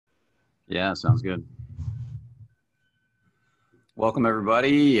Yeah, sounds good. Welcome,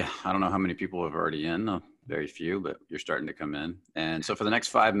 everybody. I don't know how many people have already in, very few, but you're starting to come in. And so for the next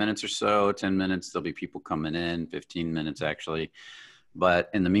 5 minutes or so, 10 minutes, there'll be people coming in, 15 minutes actually. But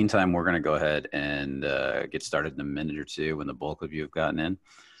in the meantime, we're going to go ahead and get started in a minute or two when the bulk of you have gotten in.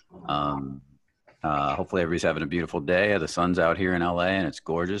 Hopefully everybody's having a beautiful day. The sun's out here in LA and it's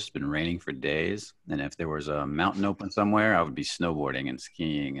gorgeous. It's been raining for days. And if there was a mountain open somewhere, I would be snowboarding and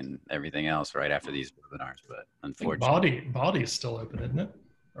skiing and everything else right after these webinars. But unfortunately, Baldy is still open, isn't it?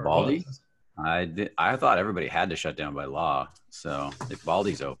 Or Baldy? I thought everybody had to shut down by law. So if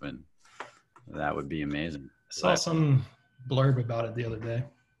Baldy's open, that would be amazing. I saw some blurb about it the other day.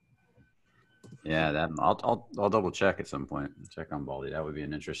 Yeah, I'll double check at some point. Check on Baldy. That would be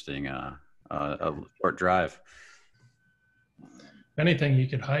an interesting a short drive. If anything, you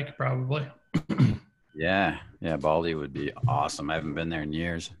could hike probably. Yeah, Baldy would be awesome. I haven't been there in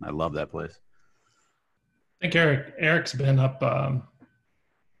years. I love that place. I think Eric's been up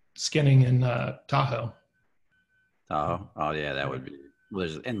skinning in Tahoe. Tahoe? Oh yeah, that would be. Well,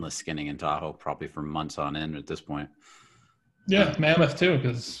 there's endless skinning in Tahoe, probably for months on end at this point. Yeah, Mammoth too,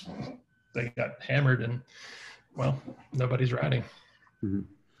 because they got hammered and nobody's riding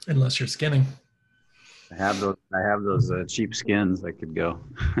unless you're skinning. I have those cheap skins that could go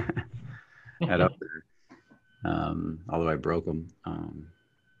head up there. Although I broke them.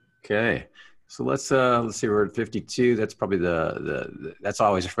 Okay. So let's see, we're at 52. That's probably that's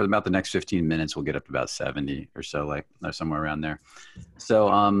always for about the next 15 minutes. We'll get up to about 70 or so, like somewhere around there.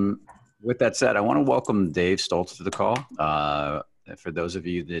 So with that said, I want to welcome Dave Stoltz to the call. For those of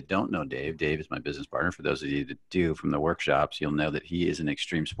you that don't know Dave is my business partner. For those of you that do from the workshops, you'll know that he is an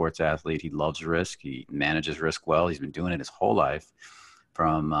extreme sports athlete. He loves risk. He manages risk well. He's been doing it his whole life,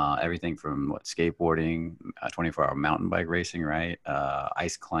 from everything from skateboarding, 24-hour mountain bike racing, right?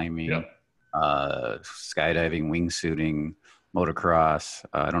 Ice climbing. Yep. Skydiving, wingsuiting, motocross.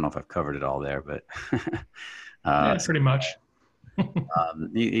 I don't know if I've covered it all there, but yeah, pretty much.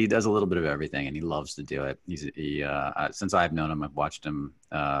 He does a little bit of everything, and he loves to do it. Since I've known him, I've watched him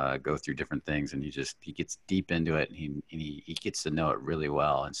go through different things, and he gets deep into it, and he gets to know it really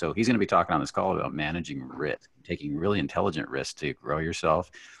well. And so he's going to be talking on this call about managing risk, taking really intelligent risks to grow yourself,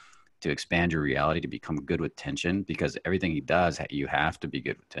 to expand your reality, to become good with tension, because everything he does, you have to be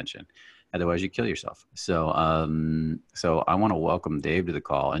good with tension. Otherwise, you kill yourself. So I want to welcome Dave to the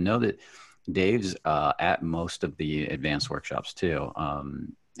call, and know that Dave's at most of the advanced workshops too.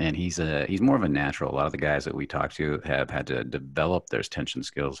 And he's more of a natural. A lot of the guys that we talk to have had to develop their tension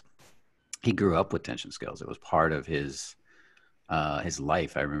skills. He grew up with tension skills. It was part of his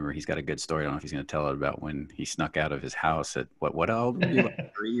life. I remember he's got a good story. I don't know if he's going to tell it about when he snuck out of his house at what old were you,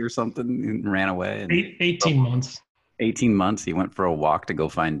 like 3 or something, and ran away. And 18 months. 18 months. He went for a walk to go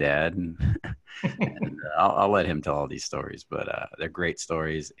find dad. And I'll let him tell all these stories, but they're great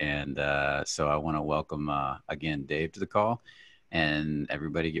stories. And so I want to welcome again Dave to the call, and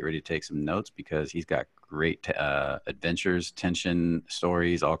everybody get ready to take some notes, because he's got great adventures, tension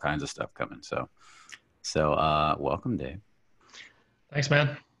stories, all kinds of stuff coming. So welcome, Dave. Thanks,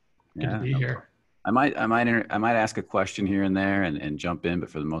 man. Good to be here. I might ask a question here and there and jump in, but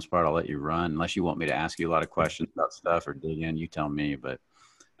for the most part, I'll let you run, unless you want me to ask you a lot of questions about stuff or dig in. You tell me. But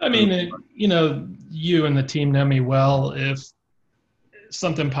I mean, you and the team know me well. If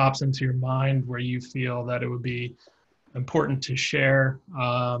something pops into your mind where you feel that it would be important to share,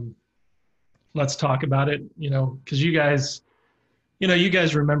 let's talk about it. Because you guys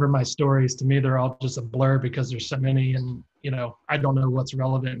remember my stories. To me, they're all just a blur because there's so many, and I don't know what's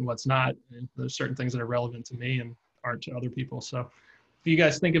relevant and what's not. And there's certain things that are relevant to me and aren't to other people. So if you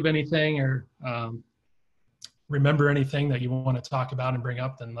guys think of anything or remember anything that you want to talk about and bring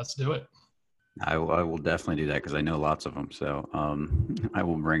up, then let's do it. I will definitely do that, because I know lots of them. So I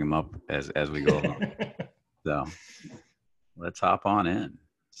will bring them up as we go along. So let's hop on in.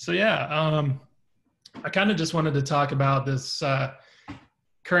 So yeah, I kind of just wanted to talk about this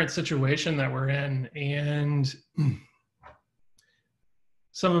current situation that we're in, and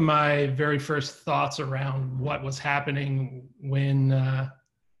some of my very first thoughts around what was happening when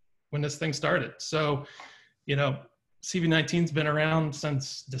this thing started. So, CV19's been around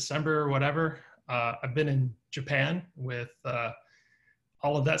since December or whatever. I've been in Japan with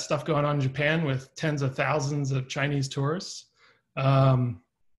all of that stuff going on in Japan, with tens of thousands of Chinese tourists.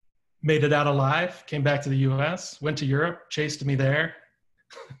 Made it out alive, came back to the US, went to Europe, chased me there,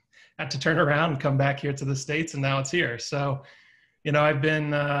 had to turn around and come back here to the States, and now it's here. So, I've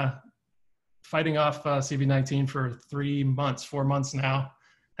been fighting off CV19 for 4 months now.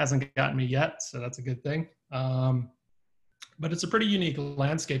 Hasn't gotten me yet, so that's a good thing. but it's a pretty unique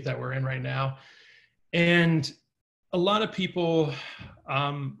landscape that we're in right now. And a lot of people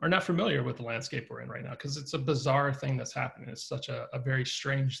are not familiar with the landscape we're in right now because it's a bizarre thing that's happening. It's such a very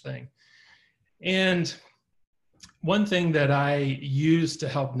strange thing. And one thing that I used to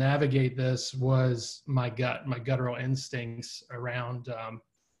help navigate this was my guttural instincts around,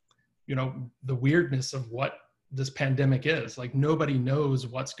 the weirdness of what this pandemic is. Like, nobody knows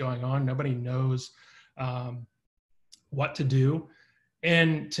what's going on. Nobody knows what to do.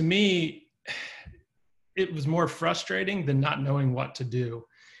 And to me, it was more frustrating than not knowing what to do.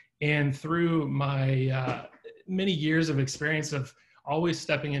 And through my many years of experience of always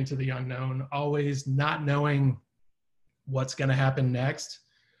stepping into the unknown, always not knowing what's going to happen next,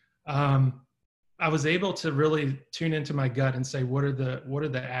 I was able to really tune into my gut and say, what are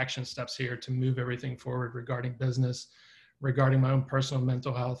the action steps here to move everything forward regarding business, regarding my own personal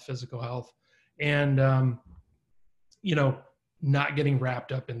mental health, physical health, and not getting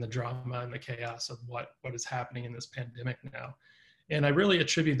wrapped up in the drama and the chaos of what is happening in this pandemic now. And I really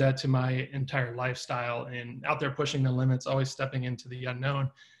attribute that to my entire lifestyle and out there pushing the limits, always stepping into the unknown.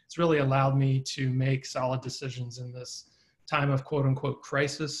 It's really allowed me to make solid decisions in this time of quote unquote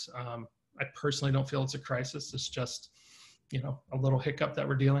crisis. I personally don't feel it's a crisis. It's just, a little hiccup that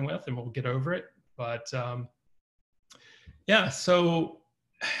we're dealing with, and we'll get over it. But so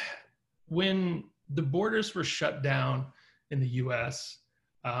when the borders were shut down in the US,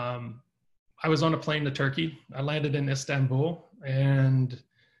 I was on a plane to Turkey. I landed in Istanbul and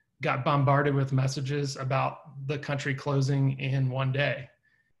got bombarded with messages about the country closing in one day.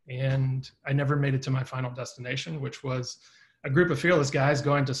 And I never made it to my final destination, which was a group of fearless guys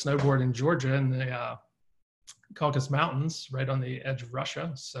going to snowboard in Georgia in the Caucasus Mountains, right on the edge of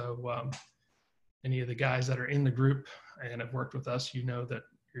Russia. So any of the guys that are in the group and have worked with us, that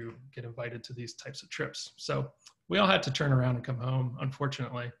you get invited to these types of trips. So we all had to turn around and come home,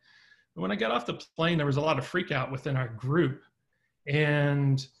 unfortunately. But when I got off the plane, there was a lot of freak out within our group,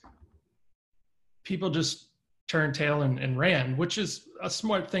 and people just turned tail and ran, which is a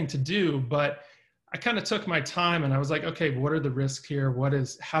smart thing to do. But I kind of took my time and I was like, okay, what are the risks here?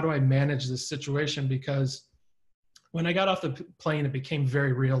 How do I manage this situation? Because when I got off the plane, it became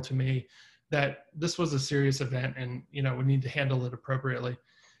very real to me that this was a serious event and, we need to handle it appropriately.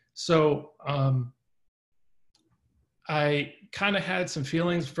 So I kind of had some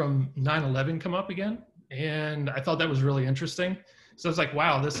feelings from 9/11 come up again. And I thought that was really interesting. So I was like,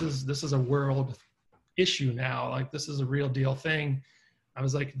 wow, this is a world issue now. Like, this is a real deal thing. I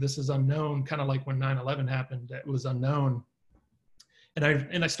was like, this is unknown, kind of like when 9/11 happened, it was unknown. And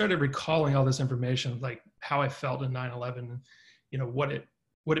I started recalling all this information, like how I felt in 9/11, and,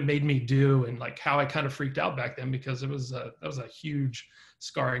 what it made me do, and like how I kind of freaked out back then, because that was a huge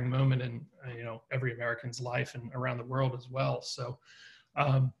scarring moment in, every American's life and around the world as well. So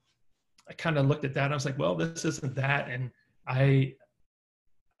I kind of looked at that and I was like, well, this isn't that. And I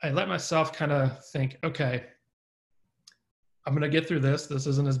let myself kind of think, okay, I'm going to get through this. This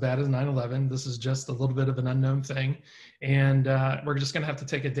isn't as bad as 9/11. This is just a little bit of an unknown thing. And we're just going to have to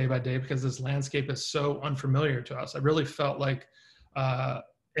take it day by day because this landscape is so unfamiliar to us. I really felt like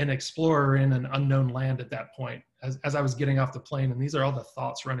an explorer in an unknown land at that point as I was getting off the plane. And these are all the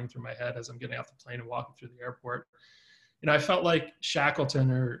thoughts running through my head as I'm getting off the plane and walking through the airport. I felt like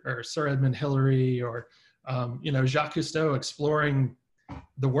Shackleton or Sir Edmund Hillary or, Jacques Cousteau exploring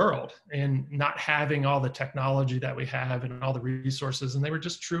the world and not having all the technology that we have and all the resources. And they were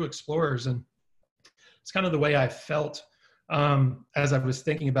just true explorers. And it's kind of the way I felt as I was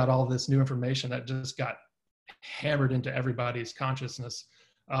thinking about all this new information that just got hammered into everybody's consciousness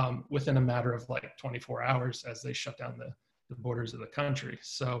within a matter of like 24 hours as they shut down the borders of the country.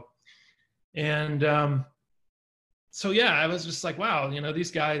 So I was just like, wow,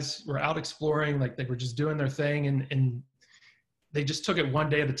 these guys were out exploring, like they were just doing their thing, and they just took it one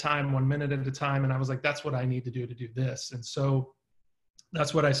day at a time, 1 minute at a time. And I was like, that's what I need to do this. And so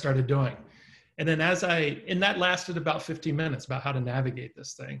that's what I started doing. And then and that lasted about 15 minutes about how to navigate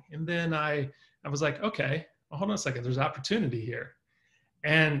this thing. And then I was like, okay, well, hold on a second, there's opportunity here.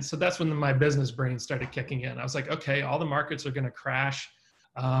 And so that's when my business brain started kicking in. I was like, okay, all the markets are going to crash.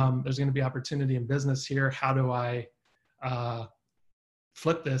 There's going to be opportunity in business here. How do I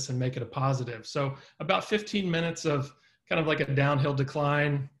flip this and make it a positive? So about 15 minutes of kind of like a downhill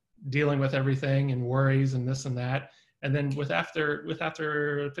decline, dealing with everything and worries and this and that. And then after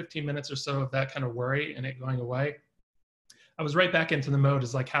 15 minutes or so of that kind of worry and it going away, I was right back into the mode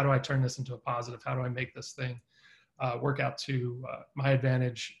is like, how do I turn this into a positive? How do I make this thing work out to my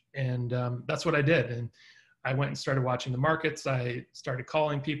advantage? And that's what I did. And I went and started watching the markets. I started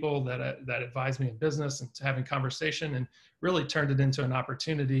calling people that advise me in business and having conversation, and really turned it into an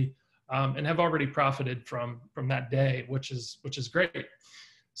opportunity, and have already profited from that day, which is great.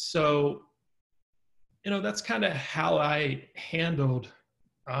 So, that's kind of how I handled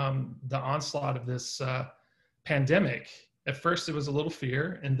the onslaught of this pandemic. At first, it was a little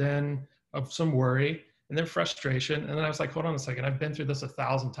fear, and then of some worry, and then frustration. And then I was like, hold on a second, I've been through this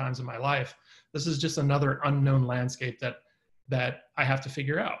 1,000 times in my life. This is just another unknown landscape that I have to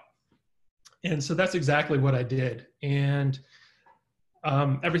figure out. And so that's exactly what I did. And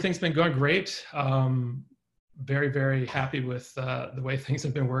everything's been going great. Very, very happy with the way things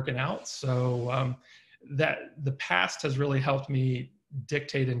have been working out. So that the past has really helped me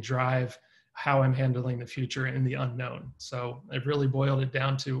dictate and drive how I'm handling the future and the unknown. So I've really boiled it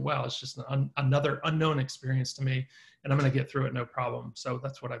down to, wow, it's just another unknown experience to me, and I'm going to get through it no problem. So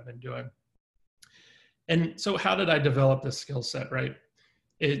that's what I've been doing. And so how did I develop this skill set, right?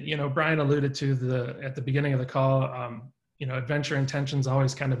 Brian alluded to at the beginning of the call, adventure intention's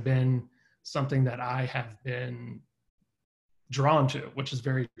always kind of been something that I have been drawn to, which is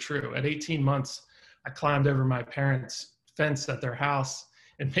very true. At 18 months, I climbed over my parents' fence at their house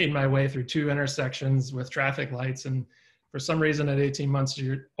and made my way through 2 intersections with traffic lights. And for some reason at 18 months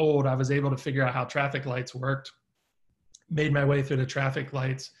old, I was able to figure out how traffic lights worked, made my way through the traffic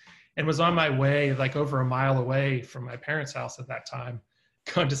lights, and was on my way, like over a mile away from my parents' house at that time,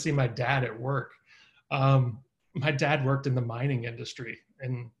 going to see my dad at work. My dad worked in the mining industry.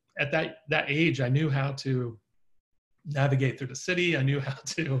 And at that age, I knew how to navigate through the city. I knew how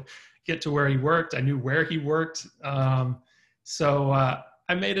to get to where he worked. I knew where he worked. So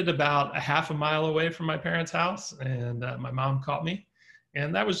I made it about a half a mile away from my parents' house, and my mom caught me.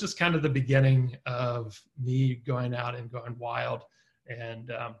 And that was just kind of the beginning of me going out and going wild,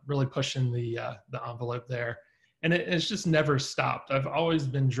 and really pushing the envelope there. And it's just never stopped. I've always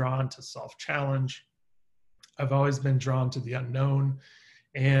been drawn to self-challenge. I've always been drawn to the unknown.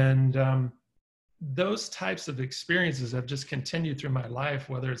 And those types of experiences have just continued through my life,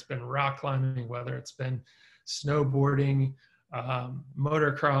 whether it's been rock climbing, whether it's been snowboarding,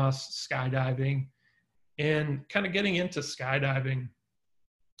 motocross, skydiving. And kind of getting into skydiving,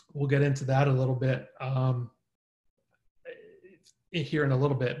 we'll get into that a little bit here in a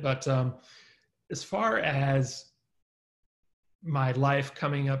little bit. But as far as my life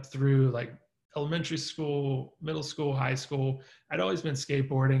coming up through like elementary school, middle school, high school, I'd always been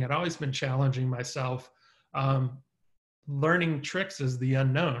skateboarding. I'd always been challenging myself. Learning tricks is the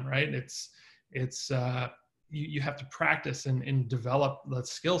unknown, right? You have to practice and develop the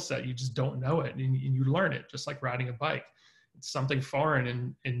skill set. You just don't know it, and you learn it, just like riding a bike. It's something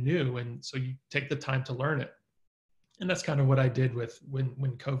foreign and new, and so you take the time to learn it. And that's kind of what I did when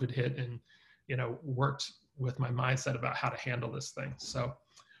COVID hit, and worked with my mindset about how to handle this thing. So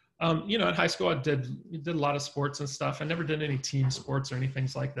in high school, I did a lot of sports and stuff. I never did any team sports or anything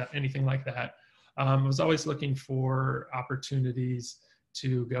like that. I was always looking for opportunities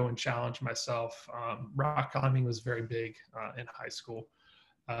to go and challenge myself. Rock climbing was very big in high school.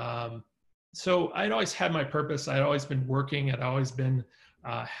 So I'd always had my purpose. I'd always been working. I'd always been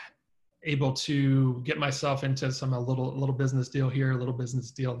able to get myself into a little business deal here, a little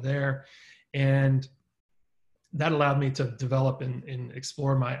business deal there. And that allowed me to develop and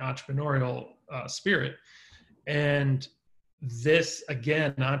explore my entrepreneurial spirit. And this,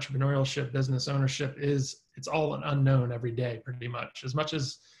 again, entrepreneurship, business ownership it's all an unknown every day, pretty much. As much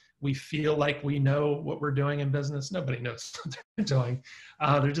as we feel like we know what we're doing in business, nobody knows what they're doing.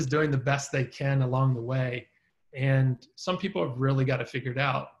 They're just doing the best they can along the way. And some people have really got it figured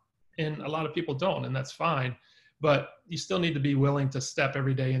out, and a lot of people don't, and that's fine. But you still need to be willing to step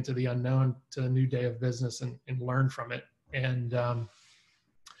every day into the unknown, to a new day of business, and learn from it. And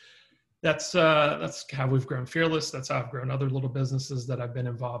that's how we've grown Fearless. That's how I've grown other little businesses that I've been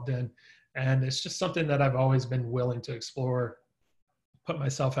involved in. And it's just something that I've always been willing to explore, put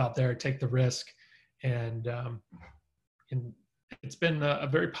myself out there, take the risk. And it's been a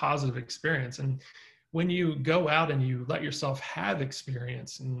very positive experience. And when you go out and you let yourself have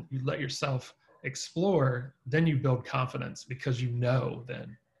experience and you let yourself explore, then you build confidence, because you know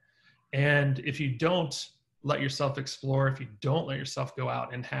then. And if you don't let yourself explore, if you don't let yourself go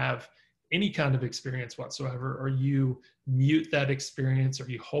out and have any kind of experience whatsoever, or you mute that experience, or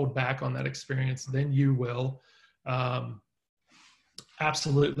you hold back on that experience, then you will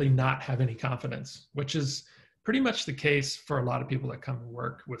absolutely not have any confidence, which is pretty much the case for a lot of people that come and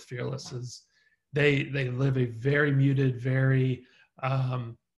work with Fearless. Is they live a very muted, very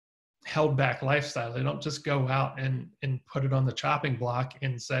held back lifestyle. They don't just go out and put it on the chopping block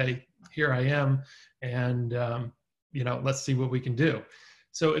and say, here I am, and let's see what we can do.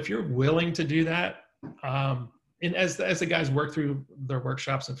 So if you're willing to do that, and as the guys work through their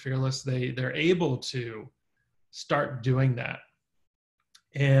workshops in Fearless, they're able to start doing that,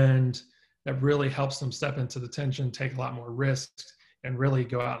 and that really helps them step into the tension, take a lot more risks, and really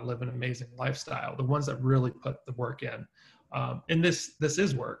go out and live an amazing lifestyle. The ones that really put the work in, and this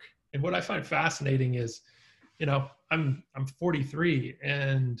is work. And what I find fascinating is, I'm 43,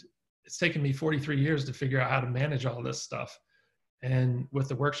 and it's taken me 43 years to figure out how to manage all this stuff. And with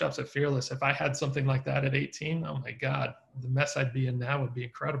the workshops at Fearless, if I had something like that at 18, oh my God, the mess I'd be in now would be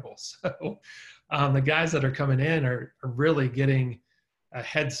incredible. So the guys that are coming in are really getting a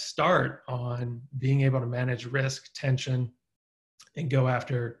head start on being able to manage risk, tension, and go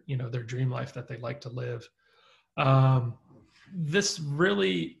after, their dream life that they like to live. This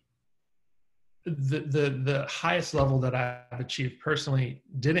really, the highest level that I've achieved personally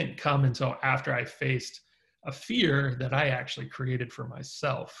didn't come until after I faced a fear that I actually created for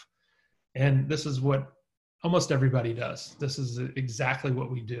myself. And this is what almost everybody does. This is exactly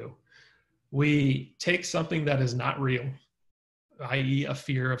what we do. We take something that is not real, i.e. a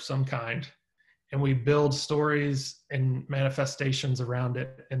fear of some kind, and we build stories and manifestations around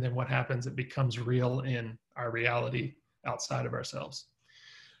it. And then what happens? It becomes real in our reality outside of ourselves.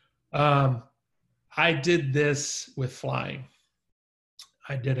 I did this with flying.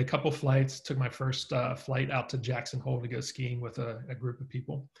 I did a couple flights, took my first flight out to Jackson Hole to go skiing with a group of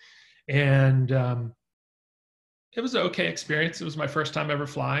people. And it was an okay experience. It was my first time ever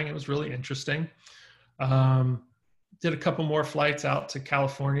flying. It was really interesting. Did a couple more flights out to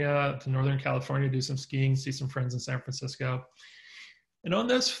California, to Northern California, do some skiing, see some friends in San Francisco. And on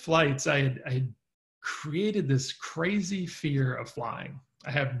those flights, I had created this crazy fear of flying.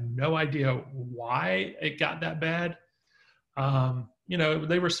 I have no idea why it got that bad.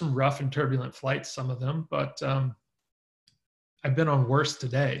 They were some rough and turbulent flights, some of them, but I've been on worse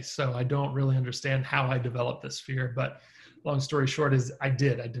today. So I don't really understand how I developed this fear, but long story short is I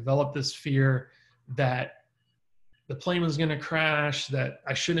developed this fear that the plane was going to crash, that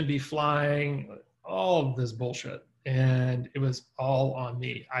I shouldn't be flying, all of this bullshit. And it was all on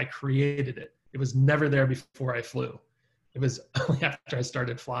me. I created it. It was never there before I flew. It was only after I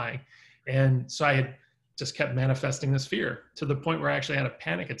started flying. And so I had just kept manifesting this fear to the point where I actually had a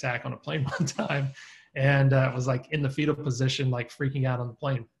panic attack on a plane one time, and was like in the fetal position, like freaking out on the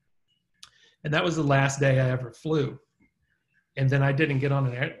plane. And that was the last day I ever flew. And then I didn't get on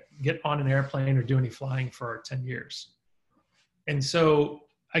an airplane or do any flying for 10 years. And so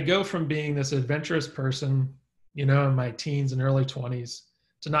I go from being this adventurous person, in my teens and early 20s,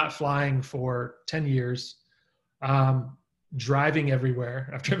 to not flying for 10 years, driving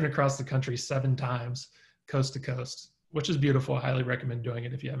everywhere. I've driven across the country 7 times, coast to coast, which is beautiful. I highly recommend doing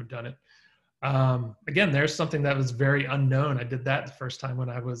it if you haven't done it. Again, there's something that was very unknown. I did that the first time when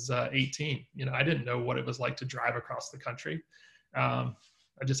I was 18. I didn't know what it was like to drive across the country. I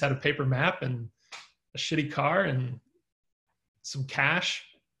just had a paper map and a shitty car and some cash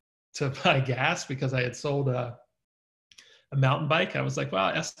to buy gas because I had sold a mountain bike. I was like, well,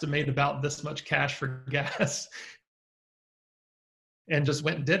 I estimate about this much cash for gas, and just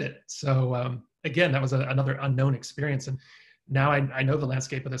went and did it. So again, that was another unknown experience. And now I know the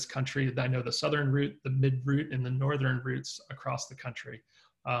landscape of this country. I know the southern route, the mid route, and the northern routes across the country.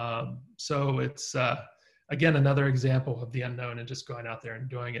 So it's, again, another example of the unknown and just going out there and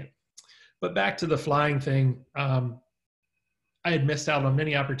doing it. But back to the flying thing, I had missed out on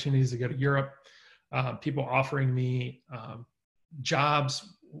many opportunities to go to Europe. People offering me jobs.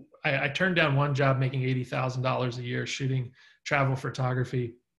 I turned down one job making $80,000 a year shooting travel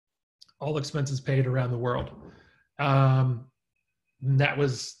photography, all expenses paid around the world. That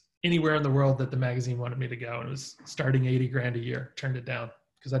was anywhere in the world that the magazine wanted me to go. And it was starting 80 grand a year. Turned it down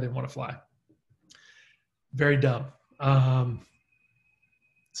because I didn't want to fly. Very dumb.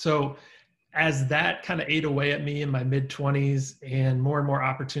 So as that kind of ate away at me in my mid 20s and more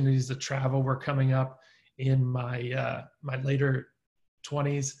opportunities to travel were coming up in my, my later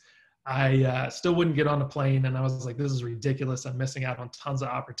 20s, I still wouldn't get on a plane. And I was like, this is ridiculous. I'm missing out on tons of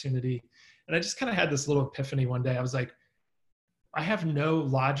opportunity. And I just kind of had this little epiphany one day. I was like, I have no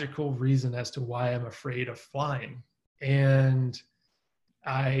logical reason as to why I'm afraid of flying. And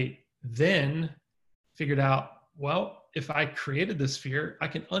I then figured out, well, if I created this fear, I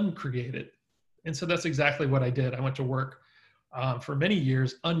can uncreate it. And so that's exactly what I did. I went to work for many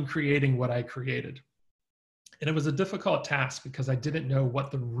years uncreating what I created. And it was a difficult task because I didn't know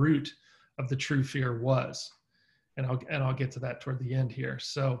what the root of the true fear was. And I'll get to that toward the end here.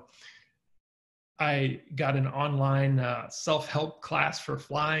 So I got an online self-help class for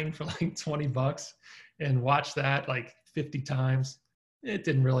flying for like $20 and watched that like 50 times. It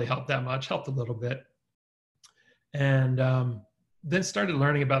didn't really help that much, helped a little bit. And then started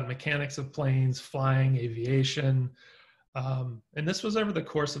learning about the mechanics of planes, flying, aviation. And this was over the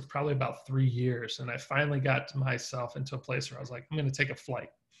course of probably about 3 years. And I finally got myself into a place where I was like, I'm going to take a flight.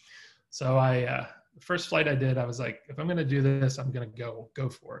 So the first flight I did, I was like, if I'm going to do this, I'm going to go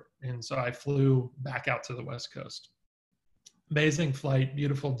for it. And so I flew back out to the West Coast. Amazing flight,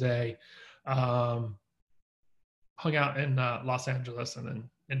 beautiful day. Hung out in Los Angeles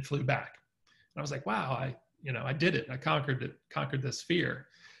and flew back. And I was like, wow, I did it. I conquered this fear.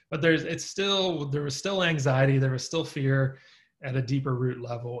 But there was still anxiety. There was still fear at a deeper root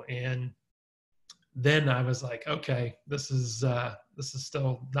level. And then I was like, okay, this is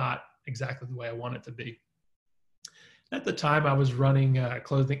still not exactly the way I want it to be. At the time, I was running a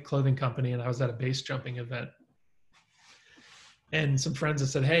clothing company, and I was at a base jumping event. And some friends had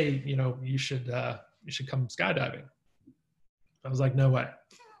said, hey, you should come skydiving. I was like, no way.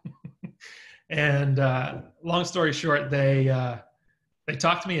 And long story short, they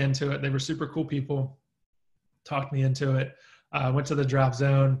talked me into it. They were super cool people, talked me into it. Went to the drop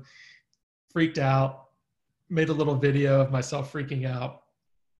zone, freaked out, made a little video of myself freaking out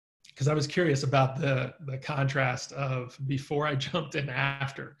because I was curious about the contrast of before I jumped and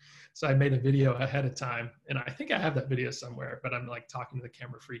after. So I made a video ahead of time, and I think I have that video somewhere, but I'm like talking to the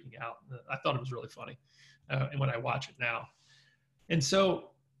camera freaking out. I thought it was really funny and when I watch it now. And so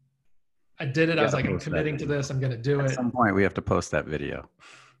I did it. I was like, I'm committing to this. I'm going to do it. At some point, we have to post that video.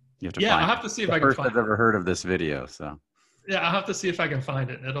 You have to I'll have to see if I can find it. I've ever heard of this video, so. Yeah, I'll have to see if I can find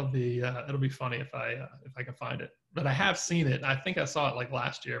it. It'll be funny if I can find it. But I have seen it. I think I saw it like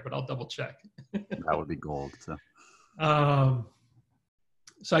last year, but I'll double check. That would be gold.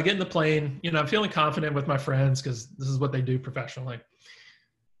 So I get in the plane. I'm feeling confident with my friends because this is what they do professionally.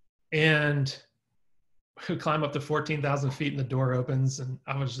 And we climb up to 14,000 feet and the door opens, and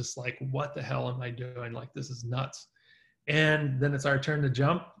I was just like, what the hell am I doing? Like, this is nuts. And then it's our turn to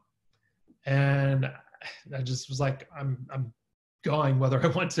jump. And I just was like, I'm going whether I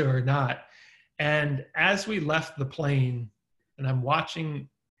want to or not. And as we left the plane, and I'm watching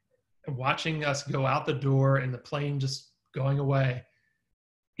us go out the door and the plane just going away,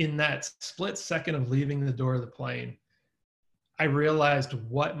 in that split second of leaving the door of the plane, I realized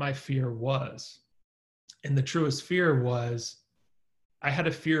what my fear was. And the truest fear was I had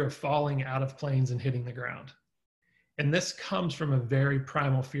a fear of falling out of planes and hitting the ground. And this comes from a very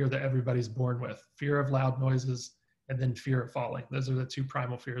primal fear that everybody's born with: fear of loud noises and then fear of falling. Those are the two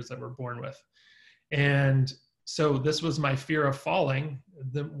primal fears that we're born with. And so this was my fear of falling,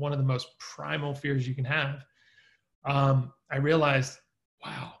 one of the most primal fears you can have. I realized,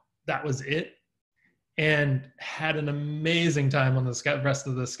 wow, that was it. And had an amazing time on the rest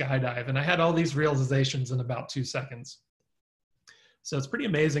of the skydive. And I had all these realizations in about 2 seconds. So it's pretty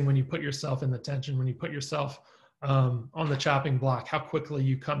amazing when you put yourself in the tension, when you put yourself on the chopping block, how quickly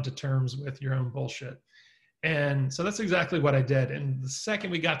you come to terms with your own bullshit. And so that's exactly what I did. And the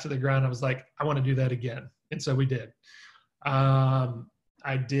second we got to the ground, I was like, I want to do that again. And so we did.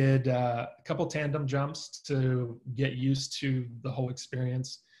 I did a couple tandem jumps to get used to the whole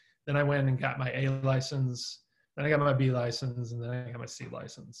experience. Then I went and got my A license. Then I got my B license, and then I got my C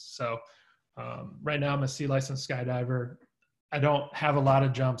license. So right now I'm a C licensed skydiver. I don't have a lot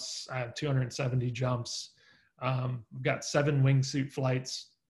of jumps. I have 270 jumps. I've got 7 wingsuit flights.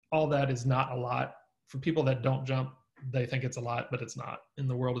 All that is not a lot. For people that don't jump, they think it's a lot, but it's not. In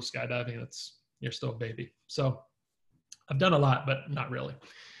the world of skydiving, you're still a baby. So I've done a lot, but not really.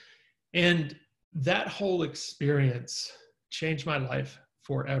 And that whole experience changed my life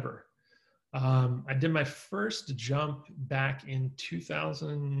forever. I did my first jump back in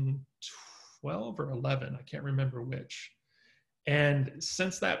 2012 or 11. I can't remember which. And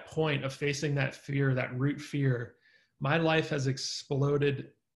since that point of facing that fear, that root fear, my life has exploded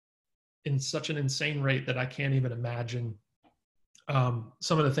in such an insane rate that I can't even imagine some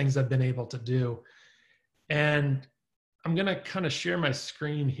of the things I've been able to do. And I'm going to kind of share my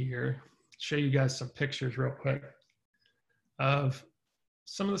screen here, show you guys some pictures real quick of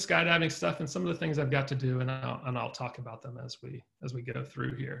some of the skydiving stuff and some of the things I've got to do, and I'll talk about them as we go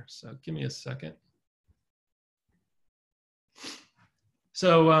through here. So give me a second.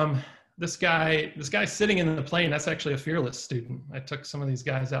 So this guy sitting in the plane, that's actually a Fearless student. I took some of these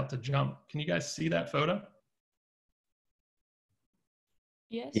guys out to jump. Can you guys see that photo?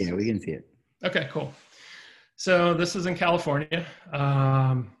 Yes. Yeah, we can see it. Okay, cool. So this is in California.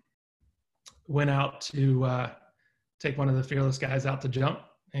 Went out to take one of the Fearless guys out to jump,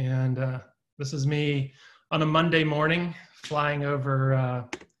 and This is me on a Monday morning flying over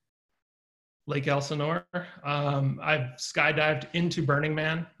Lake Elsinore. I've skydived into Burning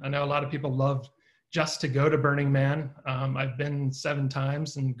Man. I know a lot of people love just to go to Burning Man. I've been 7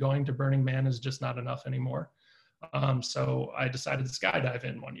 times, and going to Burning Man is just not enough anymore. So I decided to skydive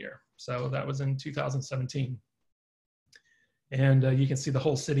in one year. So that was in 2017. And you can see the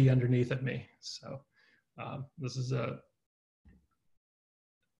whole city underneath of me. So this is a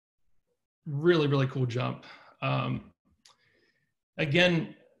really, really cool jump.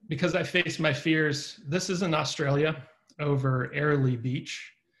 Again, because I faced my fears, this is in Australia over Airlie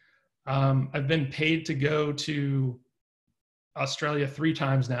Beach. I've been paid to go to Australia 3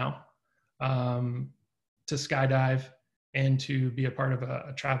 times now to skydive and to be a part of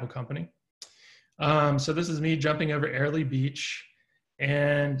a travel company. So this is me jumping over Airlie Beach.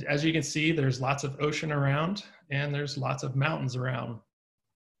 And as you can see, there's lots of ocean around and there's lots of mountains around.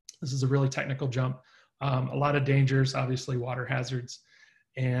 This is a really technical jump. A lot of dangers, obviously water hazards.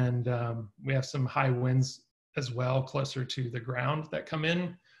 And we have some high winds as well, closer to the ground that come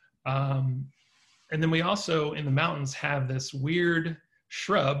in. And then we also, in the mountains, have this weird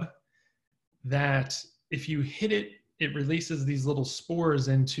shrub that if you hit it, it releases these little spores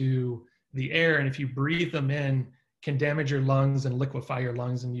into the air. And if you breathe them in, can damage your lungs and liquefy your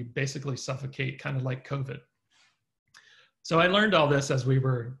lungs, and you basically suffocate, kind of like COVID. So I learned all this as we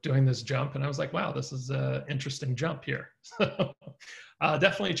were doing this jump, and I was like, wow, this is an interesting jump here.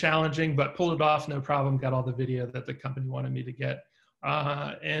 Definitely challenging, but pulled it off, no problem. Got all the video that the company wanted me to get.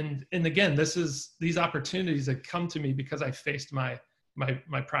 And again, these opportunities that come to me because I faced my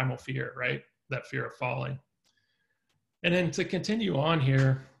primal fear, right? That fear of falling. And then to continue on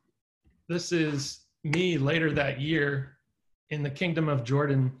here, this is me later that year in the Kingdom of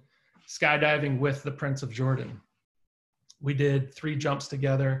Jordan, skydiving with the Prince of Jordan. We did 3 jumps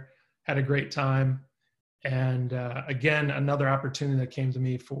together, had a great time. And again, another opportunity that came to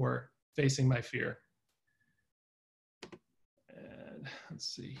me for facing my fear. And let's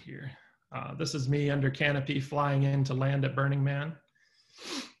see here. This is me under canopy flying in to land at Burning Man.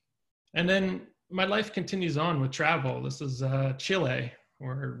 And then my life continues on with travel. This is Chile.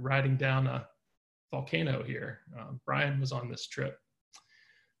 We're riding down a volcano here. Brian was on this trip.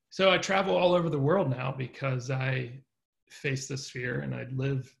 So I travel all over the world now because I face this fear and I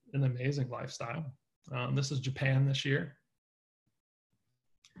live an amazing lifestyle. This is Japan this year.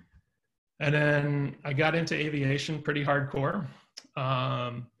 And then I got into aviation pretty hardcore.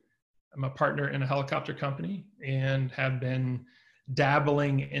 I'm a partner in a helicopter company and have been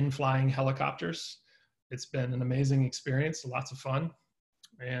dabbling in flying helicopters. It's been an amazing experience, lots of fun.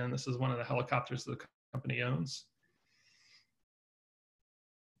 And this is one of the helicopters that the company owns.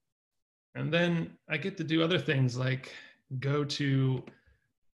 And then I get to do other things like go to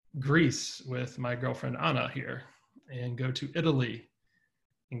Greece with my girlfriend Anna here, and go to Italy,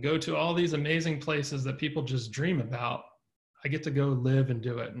 and go to all these amazing places that people just dream about. I get to go live and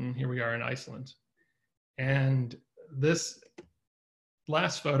do it. And here we are in Iceland. And this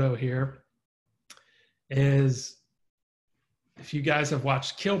last photo here is, if you guys have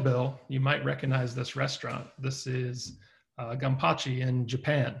watched Kill Bill, you might recognize this restaurant. This is Gampachi in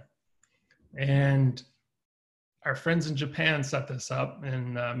Japan. And our friends in Japan set this up,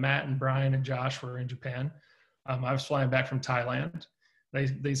 and Matt and Brian and Josh were in Japan. I was flying back from Thailand.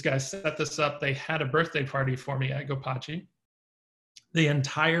 These guys set this up. They had a birthday party for me at Gampachi. The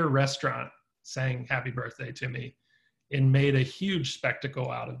entire restaurant sang happy birthday to me and made a huge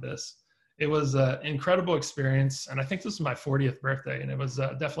spectacle out of this. It was an incredible experience. And I think this is my 40th birthday, and it was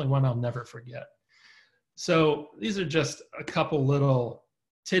definitely one I'll never forget. So these are just a couple little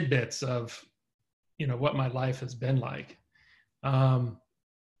tidbits of, you know, what my life has been like. Ever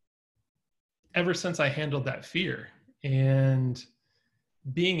since I handled that fear, and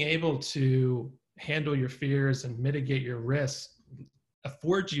being able to handle your fears and mitigate your risks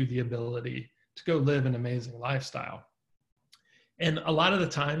affords you the ability to go live an amazing lifestyle. And a lot of the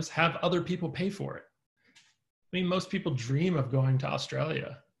times have other people pay for it. I mean, most people dream of going to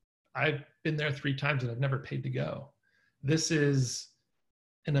Australia. I've been there 3 times and I've never paid to go. This is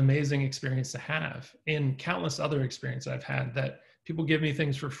an amazing experience to have, and countless other experiences I've had that people give me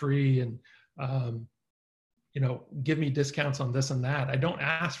things for free and, you know, give me discounts on this and that. I don't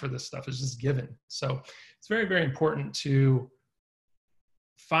ask for this stuff, it's just given. So it's very, very important to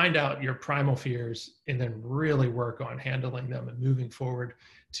find out your primal fears and then really work on handling them and moving forward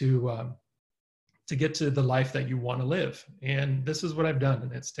to get to the life that you want to live. And this is what I've done.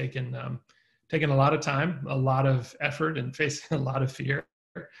 And it's taken a lot of time, a lot of effort, and facing a lot of fear.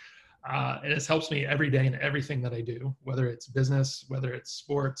 And it helps me every day in everything that I do, whether it's business, whether it's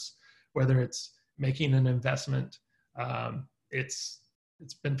sports, whether it's making an investment. It's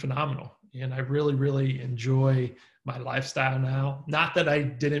been phenomenal. And I really, really enjoy my lifestyle now. Not that I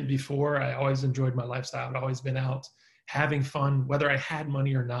didn't before. I always enjoyed my lifestyle. I'd always been out having fun, whether I had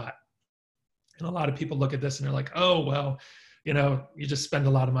money or not. And a lot of people look at this and they're like, oh, well, you just spend a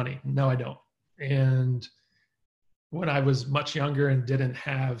lot of money. No, I don't. And when I was much younger and didn't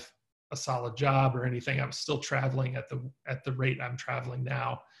have a solid job or anything, I was still traveling at the rate I'm traveling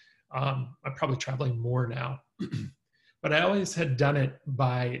now. I'm probably traveling more now. But I always had done it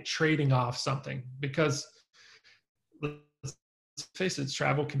by trading off something, because let's face it,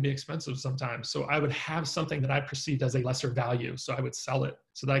 travel can be expensive sometimes. So I would have something that I perceived as a lesser value. So I would sell it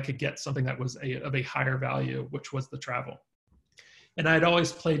so that I could get something that was of a higher value, which was the travel. And I'd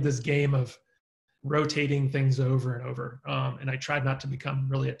always played this game of rotating things over and over. And I tried not to become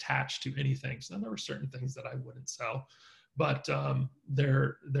really attached to anything. So there were certain things that I wouldn't sell. But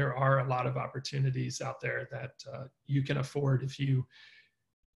there are a lot of opportunities out there that you can afford if you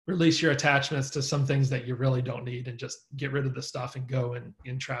release your attachments to some things that you really don't need and just get rid of the stuff and go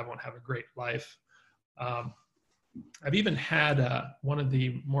and travel and have a great life. I've even had one of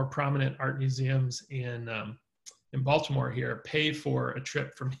the more prominent art museums in Baltimore here pay for a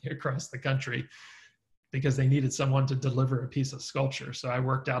trip for me across the country because they needed someone to deliver a piece of sculpture. So I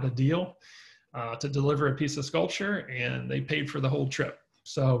worked out a deal to deliver a piece of sculpture, and they paid for the whole trip.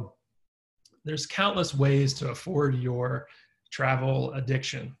 So there's countless ways to afford your travel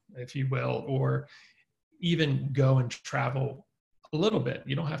addiction, if you will, or even go and travel a little bit.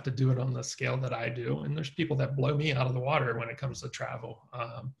 You don't have to do it on the scale that I do. And there's people that blow me out of the water when it comes to travel.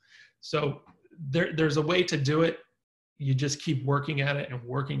 So there's a way to do it. You just keep working at it and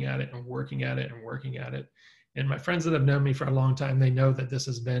working at it and working at it and working at it. And my friends that have known me for a long time, they know that this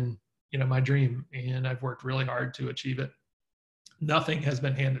has been my dream, and I've worked really hard to achieve it. Nothing has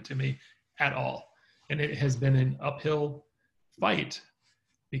been handed to me at all. And it has been an uphill fight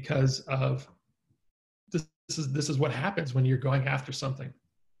because of this is what happens when you're going after something.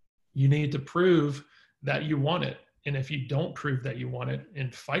 You need to prove that you want it. And if you don't prove that you want it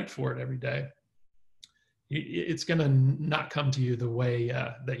and fight for it every day, it's going to not come to you the way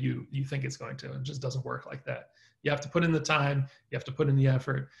that you think it's going to. It just doesn't work like that. You have to put in the time, you have to put in the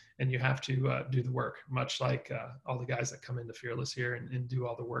effort, and you have to do the work, much like all the guys that come into Fearless here and do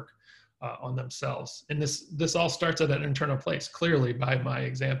all the work on themselves. And this all starts at an internal place. Clearly, by my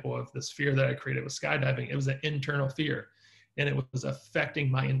example of this fear that I created with skydiving, it was an internal fear, and it was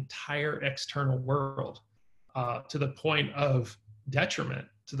affecting my entire external world to the point of detriment,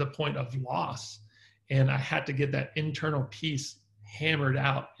 to the point of loss. And I had to get that internal piece hammered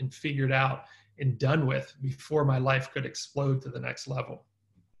out and figured out and done with before my life could explode to the next level.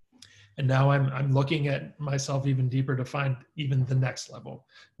 And now I'm looking at myself even deeper to find even the next level,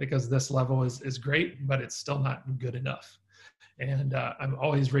 because this level is great, but it's still not good enough. And I'm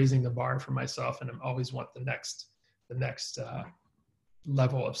always raising the bar for myself, and I always want the next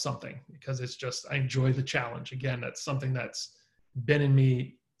level of something, because it's just, I enjoy the challenge. Again, that's something that's been in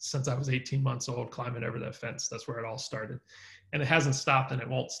me since I was 18 months old, climbing over that fence. That's where it all started. And it hasn't stopped, and it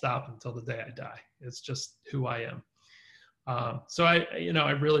won't stop until the day I die. It's just who I am. So I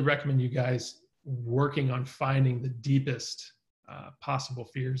really recommend you guys working on finding the deepest possible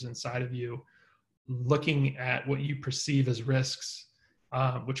fears inside of you, looking at what you perceive as risks,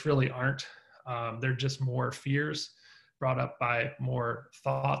 which really aren't. They're just more fears brought up by more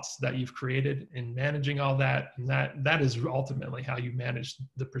thoughts that you've created, and managing all that. And that is ultimately how you manage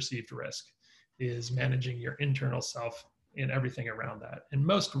the perceived risk, is managing your internal self and everything around that. And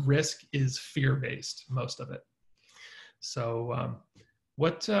most risk is fear-based, most of it. So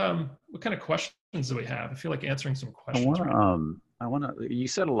what kind of questions do we have? I feel like answering some questions. You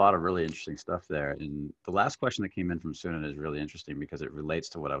said a lot of really interesting stuff there. And the last question that came in from Sunan is really interesting because it relates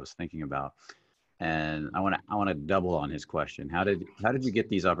to what I was thinking about. And I want to double on his question. How did you get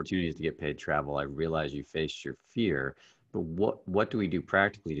these opportunities to get paid travel? I realize you faced your fear, but what do we do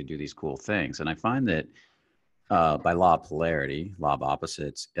practically to do these cool things? And I find that by law of polarity, law of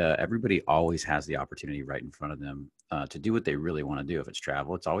opposites, everybody always has the opportunity right in front of them to do what they really want to do. If it's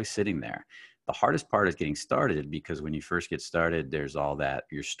travel, it's always sitting there. The hardest part is getting started, because when you first get started, there's all that,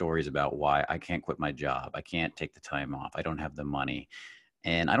 your stories about why I can't quit my job. I can't take the time off. I don't have the money.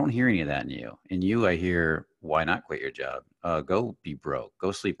 And I don't hear any of that in you. In you, I hear, why not quit your job? Go be broke.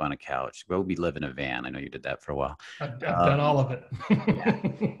 Go sleep on a couch. Go live in a van. I know you did that for a while. I've done all of it.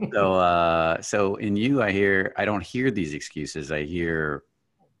 Yeah. So in you, I don't hear these excuses. I hear,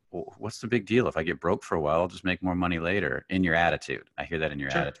 well, what's the big deal? If I get broke for a while, I'll just make more money later. In your attitude. I hear that in your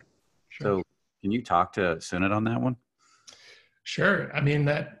attitude. Sure. So can you talk to Sunit on that one? Sure. I mean,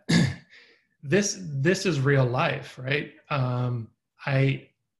 this is real life, right?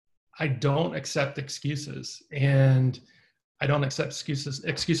 I don't accept excuses, and I don't accept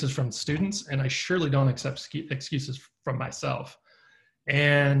excuses from students, and I surely don't accept excuses from myself.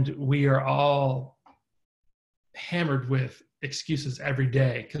 And we are all hammered with excuses every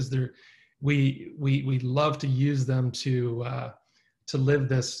day because we love to use them to live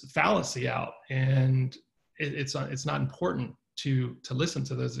this fallacy out, and it's not important to listen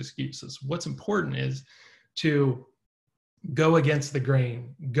to those excuses. What's important is to go against the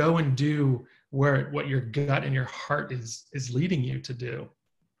grain, go and do what your gut and your heart is leading you to do.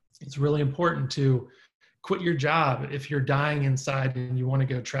 It's really important to quit your job if you're dying inside and you want to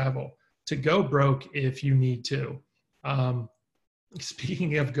go travel, to go broke if you need to.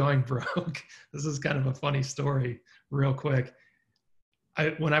 Speaking of going broke, this is kind of a funny story real quick.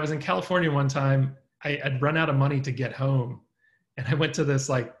 When I was in California one time, I'd run out of money to get home, and I went to this,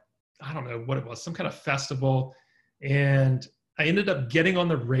 like, I don't know what it was, some kind of festival, and I ended up getting on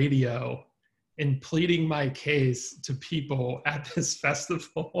the radio and pleading my case to people at this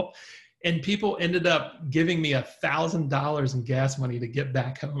festival. And people ended up giving me $1,000 in gas money to get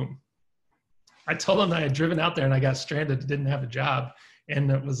back home. I told them that I had driven out there and I got stranded, didn't have a job,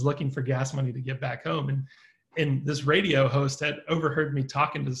 and was looking for gas money to get back home. And this radio host had overheard me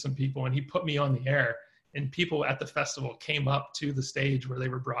talking to some people, and he put me on the air. And people at the festival came up to the stage where they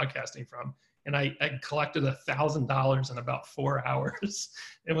were broadcasting from. And I collected $1,000 in about 4 hours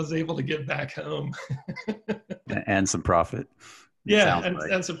and was able to get back home. And some profit. Yeah,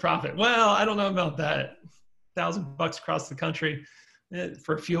 and some profit. Well, I don't know about that. $1,000 across the country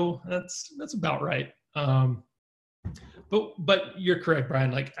for fuel, that's about right. But you're correct,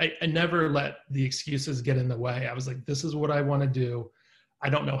 Brian. Like, I never let the excuses get in the way. I was like, this is what I want to do. I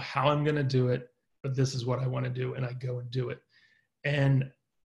don't know how I'm going to do it, but this is what I want to do, and I go and do it. And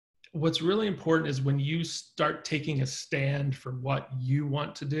what's really important is when you start taking a stand for what you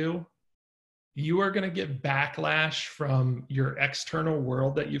want to do, you are going to get backlash from your external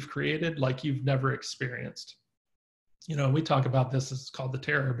world that you've created like you've never experienced. You know, we talk about this, it's called the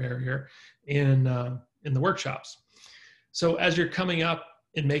terror barrier in the workshops. So as you're coming up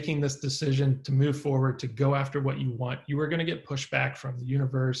and making this decision to move forward, to go after what you want, you are going to get pushback from the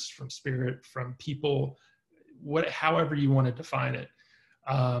universe, from spirit, from people, however you want to define it.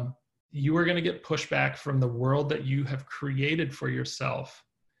 You are going to get pushback from the world that you have created for yourself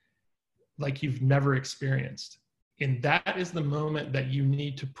like you've never experienced. And that is the moment that you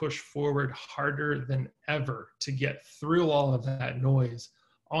need to push forward harder than ever to get through all of that noise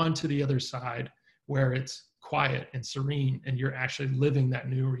onto the other side where it's quiet and serene and you're actually living that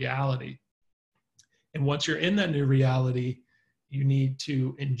new reality. And once you're in that new reality, you need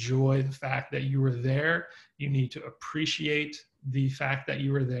to enjoy the fact that you were there. You need to appreciate the fact that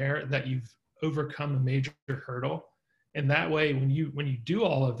you were there, that you've overcome a major hurdle. And that way, when you do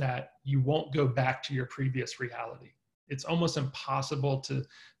all of that, you won't go back to your previous reality. It's almost impossible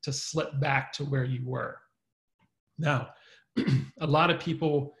to slip back to where you were. Now, a lot of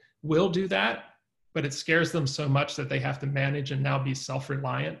people will do that, but it scares them so much that they have to manage and now be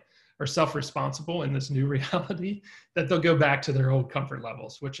self-reliant or self-responsible in this new reality that they'll go back to their old comfort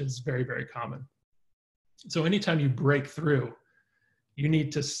levels, which is very, very common. So anytime you break through, you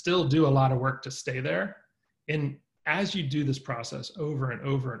need to still do a lot of work to stay there. And as you do this process over and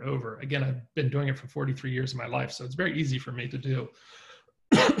over and over, again, I've been doing it for 43 years of my life, so it's very easy for me to do.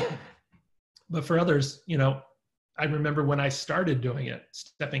 But for others, you know, I remember when I started doing it,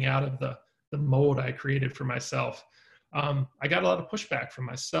 stepping out of the mold I created for myself, I got a lot of pushback from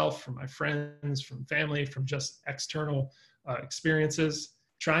myself, from my friends, from family, from just external experiences,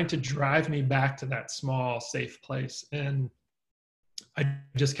 trying to drive me back to that small, safe place. And I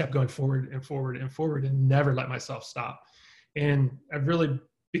just kept going forward and forward and forward and never let myself stop. And I've really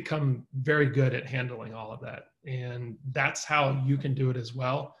become very good at handling all of that. And that's how you can do it as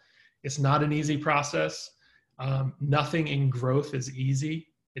well. It's not an easy process. Nothing in growth is easy.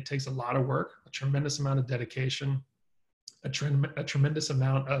 It takes a lot of work, a tremendous amount of dedication, a tremendous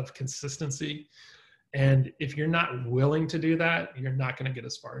amount of consistency. And if you're not willing to do that, you're not going to get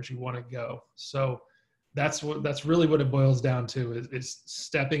as far as you want to go. So that's really what it boils down to is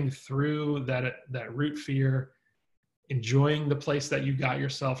stepping through that root fear, enjoying the place that you got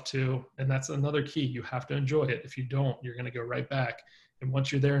yourself to. And that's another key. You have to enjoy it. If you don't, you're going to go right back. And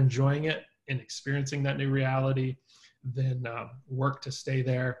once you're there enjoying it and experiencing that new reality, then work to stay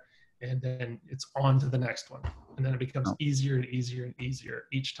there. And then it's on to the next one. And then it becomes easier and easier and easier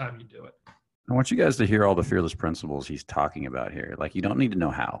each time you do it. I want you guys to hear all the fearless principles he's talking about here. Like, you don't need to know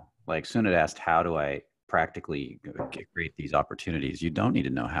how. Like, Sunit asked, how do I practically create these opportunities. You don't need to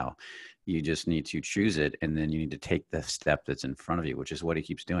know how. You just need to choose it, and then you need to take the step that's in front of you, which is what he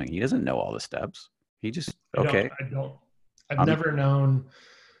keeps doing. He doesn't know all the steps. He just okay. I don't. I've Um, never known.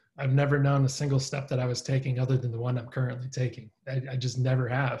 I've never known a single step that I was taking other than the one I'm currently taking. I just never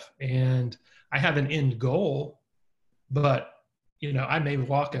have. And I have an end goal, but I may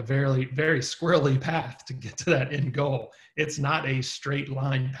walk a very, very squirrely path to get to that end goal. It's not a straight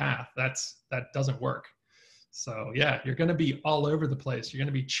line path. That doesn't work. So yeah, you're going to be all over the place. You're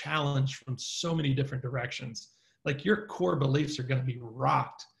going to be challenged from so many different directions. Like your core beliefs are going to be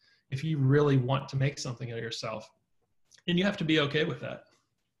rocked if you really want to make something of yourself. And you have to be okay with that.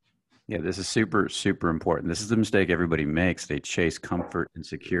 Yeah, this is super, super important. This is the mistake everybody makes. They chase comfort and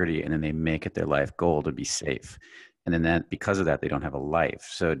security, and then they make it their life goal to be safe. And then because of that, they don't have a life.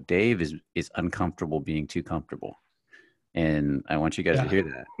 So Dave is uncomfortable being too comfortable. And I want you guys to hear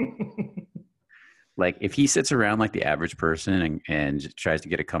that. Like if he sits around like the average person and tries to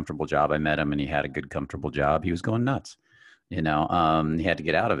get a comfortable job, I met him and he had a good, comfortable job. He was going nuts. He had to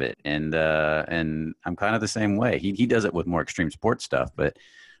get out of it. And I'm kind of the same way. He does it with more extreme sports stuff, but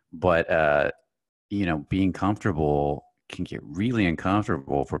being comfortable can get really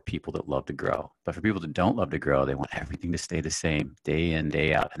uncomfortable for people that love to grow. But for people that don't love to grow, they want everything to stay the same day in,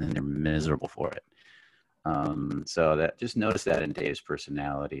 day out, and then they're miserable for it. So that, just notice that in Dave's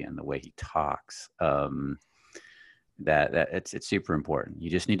personality and the way he talks, that it's super important. You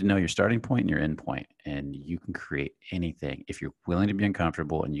just need to know your starting point and your end point, and you can create anything if you're willing to be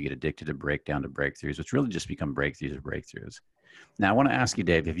uncomfortable and you get addicted to breakdown to breakthroughs, which really just become breakthroughs or breakthroughs. Now, I want to ask you,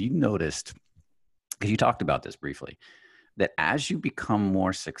 Dave, have you noticed, because you talked about this briefly, that as you become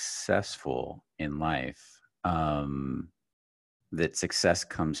more successful in life, that success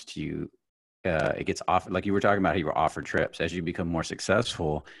comes to you, it gets offered, like you were talking about, how you were offered trips. As you become more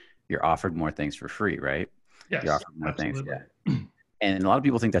successful, you're offered more things for free, right? Yes, you're offered more absolutely. things. Yeah. And a lot of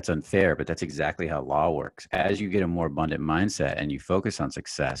people think that's unfair, but that's exactly how law works. As you get a more abundant mindset and you focus on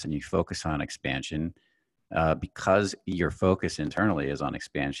success and you focus on expansion, because your focus internally is on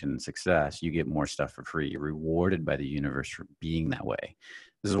expansion and success, you get more stuff for free. You're rewarded by the universe for being that way.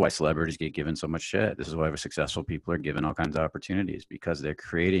 This is why celebrities get given so much shit. This is why successful people are given all kinds of opportunities, because they're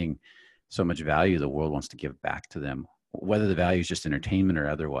creating so much value the world wants to give back to them, whether the value is just entertainment or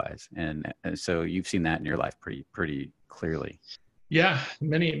otherwise. And so you've seen that in your life pretty clearly. Yeah,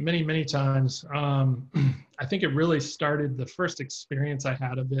 many times. I think it really started, the first experience I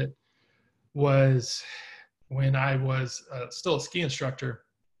had of it was when I was still a ski instructor.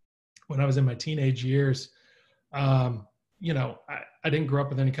 When I was in my teenage years, I didn't grow up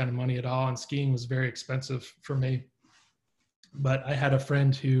with any kind of money at all, and skiing was very expensive for me. But I had a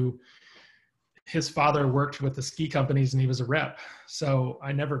friend who, his father worked with the ski companies and he was a rep. So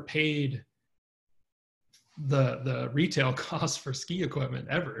I never paid the retail costs for ski equipment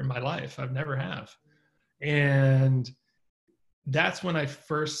ever in my life. I've never have. And that's when I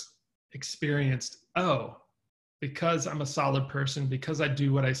first experienced, because I'm a solid person, because I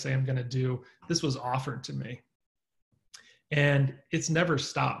do what I say I'm going to do, this was offered to me. And it's never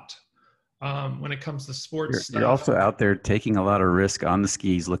stopped. When it comes to sports stuff. You're also out there taking a lot of risk on the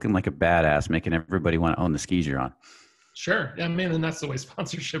skis, looking like a badass, making everybody want to own the skis you're on. Sure. I mean, and that's the way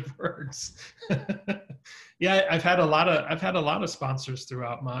sponsorship works. Yeah, I've had a lot of sponsors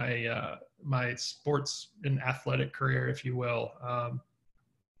throughout my my sports and athletic career, if you will.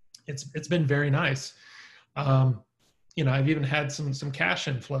 It's been very nice. I've even had some cash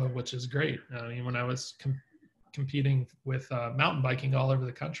inflow, which is great. When I was competing with mountain biking all over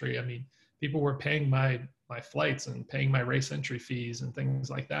the country, I mean, people were paying my flights and paying my race entry fees and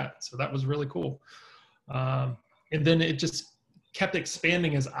things like that. So that was really cool. And then it just kept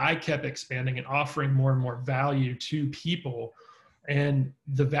expanding as I kept expanding and offering more and more value to people. And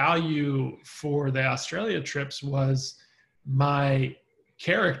the value for the Australia trips was my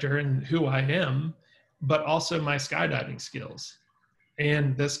character and who I am, but also my skydiving skills.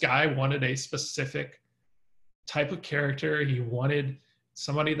 And this guy wanted a specific type of character. He wanted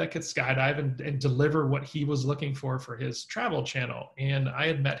somebody that could skydive and deliver what he was looking for his travel channel. And I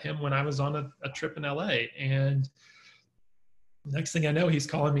had met him when I was on a trip in LA. And next thing I know, he's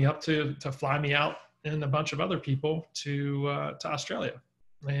calling me up to fly me out and a bunch of other people to Australia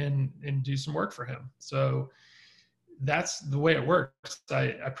and do some work for him. So that's the way it works.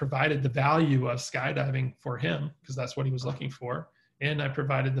 I provided the value of skydiving for him because that's what he was looking for. And I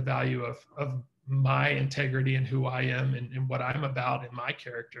provided the value of my integrity and who I am and what I'm about and my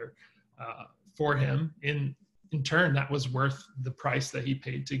character for him. In turn, that was worth the price that he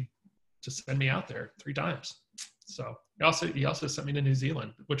paid to send me out there 3 times. So he also sent me to New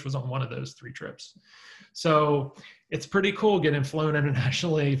Zealand, which was on one of those 3 trips. So it's pretty cool getting flown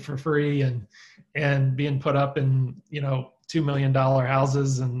internationally for free and being put up in, $2 million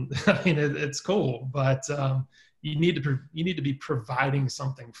houses. And I mean, it's cool, but you need to be providing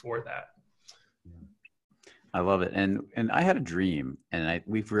something for that. I love it. And I had a dream, and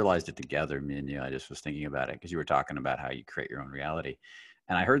we've realized it together, me and you. I just was thinking about it because you were talking about how you create your own reality.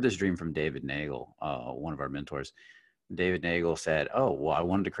 And I heard this dream from David Nagel, one of our mentors. David Nagel said, "Oh, well, I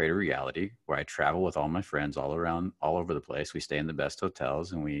wanted to create a reality where I travel with all my friends all over the place. We stay in the best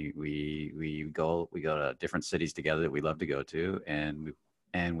hotels, and we go to different cities together that we love to go to, and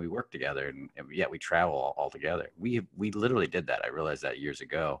we work together, and yet we travel all together. We literally did that. I realized that years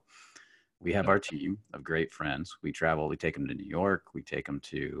ago. We have our team of great friends. We travel. We take them to New York. We take them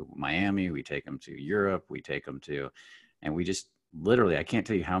to Miami. We take them to Europe. And we just literally, I can't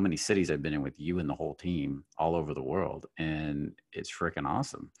tell you how many cities I've been in with you and the whole team all over the world. And it's freaking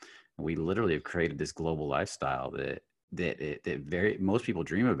awesome. We literally have created this global lifestyle that most people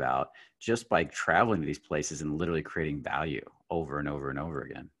dream about just by traveling to these places and literally creating value over and over and over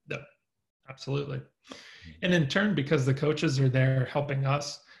again." Yeah, absolutely. And in turn, because the coaches are there helping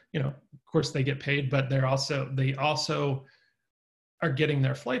us, of course they get paid, but they also are getting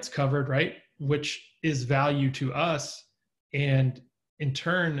their flights covered, right? Which is value to us. And in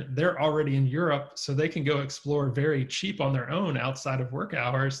turn, they're already in Europe, so they can go explore very cheap on their own outside of work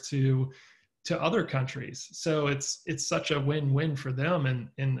hours to other countries. So it's such a win-win for them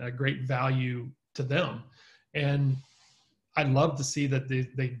and a great value to them. And I love to see that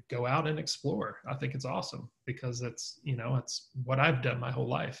they go out and explore. I think it's awesome because it's what I've done my whole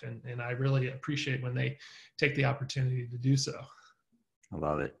life. And I really appreciate when they take the opportunity to do so. I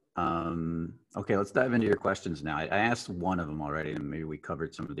love it. Okay, let's dive into your questions now. I asked one of them already, and maybe we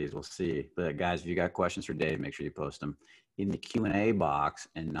covered some of these. We'll see. But guys, if you got questions for Dave, make sure you post them in the Q&A box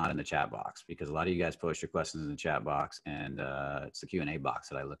and not in the chat box, because a lot of you guys post your questions in the chat box, and it's the Q&A box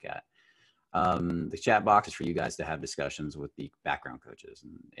that I look at. The chat box is for you guys to have discussions with the background coaches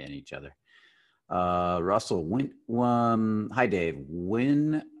and each other. Russell, hi Dave.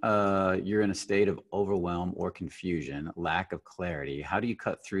 When you're in a state of overwhelm or confusion, lack of clarity, how do you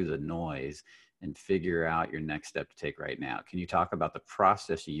cut through the noise and figure out your next step to take right now? Can you talk about the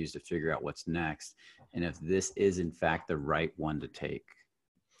process you use to figure out what's next, and if this is in fact the right one to take?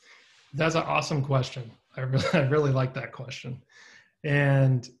 That's an awesome question. I really like that question.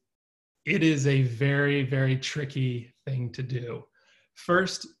 And it is a very, very tricky thing to do.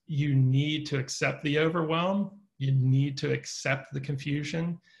 First, you need to accept the overwhelm. You need to accept the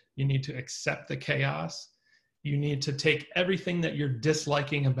confusion. You need to accept the chaos. You need to take everything that you're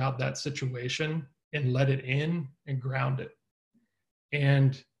disliking about that situation and let it in and ground it.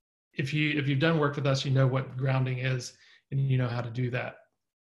 And if you've done work with us, you know what grounding is and you know how to do that.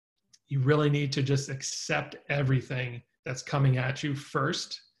 You really need to just accept everything that's coming at you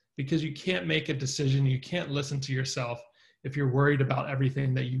first, because you can't make a decision. You can't listen to yourself if you're worried about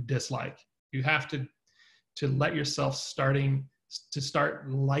everything that you dislike. You have to let yourself start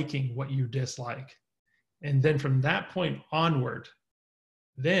liking what you dislike. And then from that point onward,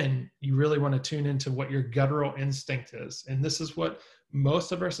 then you really want to tune into what your guttural instinct is. And this is what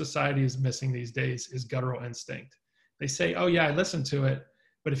most of our society is missing these days, is guttural instinct. They say, oh yeah, I listened to it.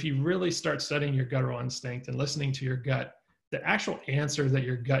 But if you really start studying your guttural instinct and listening to your gut, the actual answer that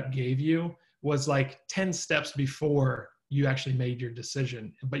your gut gave you was like 10 steps before you actually made your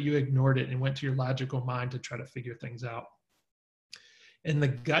decision, but you ignored it and went to your logical mind to try to figure things out. And the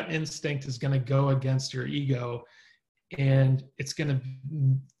gut instinct is going to go against your ego, and it's going to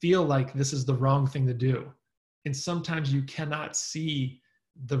feel like this is the wrong thing to do. And sometimes you cannot see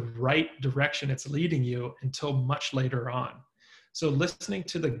the right direction it's leading you until much later on. So listening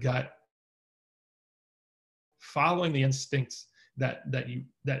to the gut, following the instincts that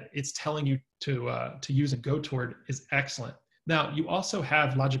it's telling you to use and go toward is excellent. Now, you also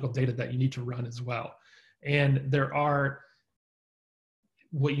have logical data that you need to run as well. And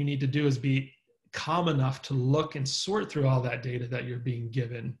what you need to do is be calm enough to look and sort through all that data that you're being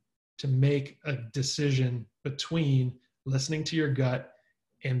given to make a decision between listening to your gut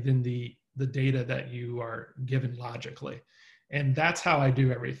and then the data that you are given logically. And that's how I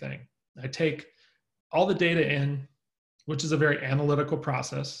do everything. I take all the data in, which is a very analytical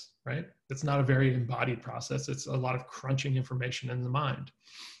process, right? It's not a very embodied process. It's a lot of crunching information in the mind.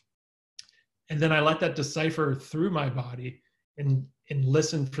 And then I let that decipher through my body and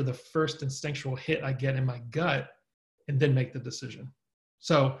listen for the first instinctual hit I get in my gut, and then make the decision.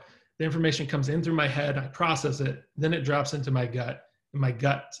 So the information comes in through my head, I process it, then it drops into my gut. And my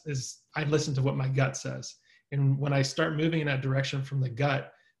gut I listen to what my gut says. And when I start moving in that direction from the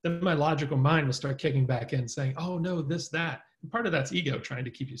gut, then my logical mind will start kicking back in saying, oh no, this, that. And part of that's ego trying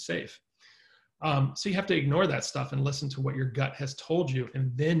to keep you safe. So you have to ignore that stuff and listen to what your gut has told you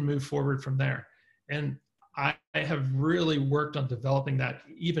and then move forward from there. And I have really worked on developing that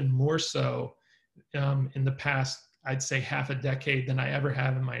even more so in the past, I'd say half a decade than I ever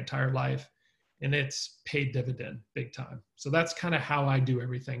have in my entire life. And it's paid dividend big time. So that's kind of how I do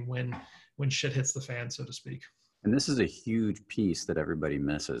everything when shit hits the fan, so to speak. And this is a huge piece that everybody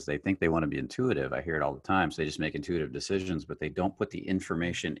misses. They think they want to be intuitive. I hear it all the time. So they just make intuitive decisions, but they don't put the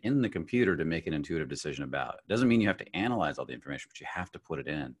information in the computer to make an intuitive decision about it. Doesn't mean you have to analyze all the information, but you have to put it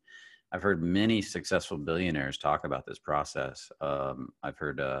in. I've heard many successful billionaires talk about this process. I've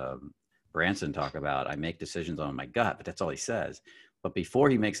heard Branson talk about, I make decisions on my gut, but that's all he says. But before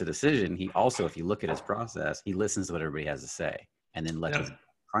he makes a decision, he also, if you look at his process, he listens to what everybody has to say and then lets us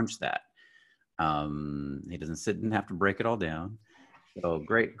crunch that. He doesn't sit and have to break it all down. So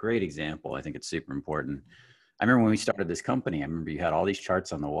great example. I think it's super important. I remember when we started this company, I remember you had all these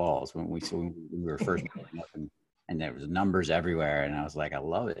charts on the walls when we were first building up, and there was numbers everywhere. And I was like, I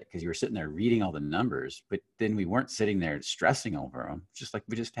love it, because you were sitting there reading all the numbers, but then we weren't sitting there stressing over them. Just like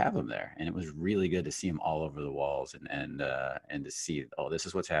we just have them there. And it was really good to see them all over the walls and to see, oh, this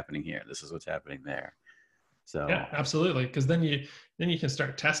is what's happening here. This is what's happening there. So yeah, absolutely. Because then you can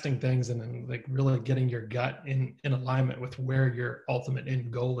start testing things and then like really getting your gut in alignment with where your ultimate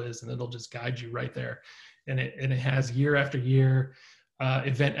end goal is, and it'll just guide you right there. And it has year after year,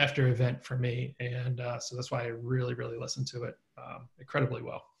 event after event for me, and so that's why I really listen to it incredibly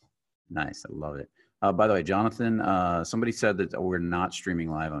well. Nice, I love it. By the way, Jonathan, somebody said that we're not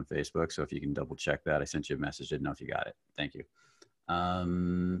streaming live on Facebook, so if you can double check that. I sent you a message, didn't know if you got it. Thank you.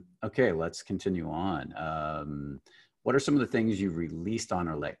 Okay, let's continue on. What are some of the things you released on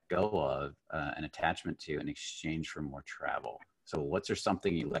or let go of an attachment to in exchange for more travel? So what's there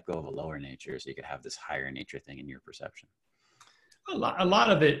something you let go of a lower nature so you could have this higher nature thing in your perception? A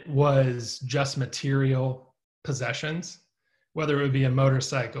lot of it was just material possessions, whether it would be a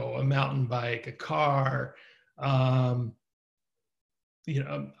motorcycle, a mountain bike, a car. I've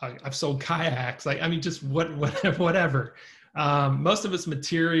sold kayaks. Like, I mean, just whatever. Most of it's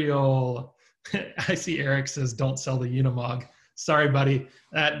material. I see Eric says, don't sell the Unimog. Sorry, buddy.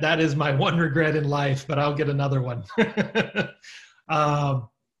 That is my one regret in life, but I'll get another one.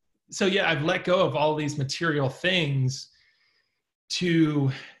 So yeah, I've let go of all these material things to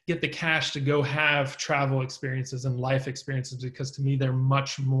get the cash to go have travel experiences and life experiences, because to me, they're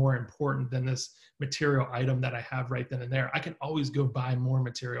much more important than this material item that I have right then and there. I can always go buy more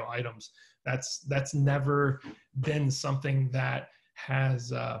material items. That's never been something that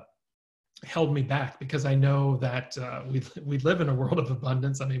has held me back, because I know that we live in a world of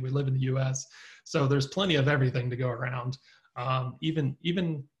abundance. I mean, we live in the US, so there's plenty of everything to go around. Even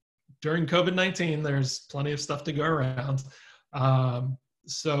during COVID-19, there's plenty of stuff to go around.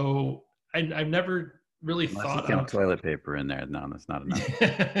 So I've never really thought of toilet paper in there. No, that's not enough.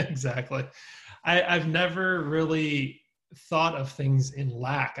 Exactly. I've never really thought of things in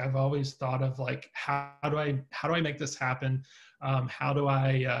lack. I've always thought of like, how do I make this happen? How do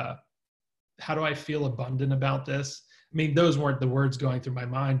I feel abundant about this? I mean, those weren't the words going through my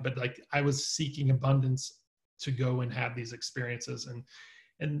mind, but like I was seeking abundance to go and have these experiences.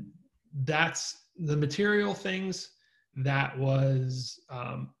 And that's the material things. That was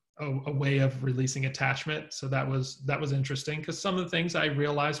a way of releasing attachment. So that was interesting, because some of the things I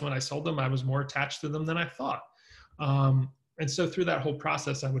realized when I sold them, I was more attached to them than I thought. And so through that whole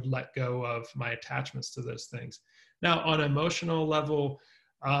process, I would let go of my attachments to those things. Now, on an emotional level,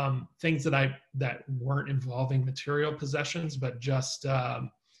 things that weren't involving material possessions, but just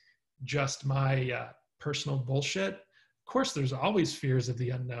my personal bullshit. Of course, there's always fears of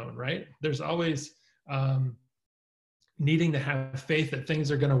the unknown, right? There's always needing to have faith that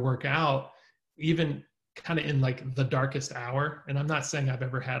things are going to work out, even kind of in like the darkest hour. And I'm not saying I've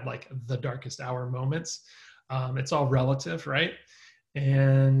ever had like the darkest hour moments. It's all relative, right?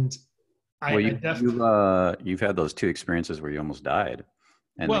 And you've had those two experiences where you almost died.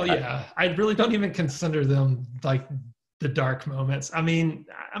 And yeah, I really don't even consider them like the dark moments. I mean,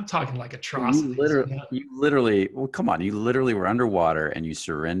 I'm talking like atrocities. You literally, well, come on, you literally were underwater and you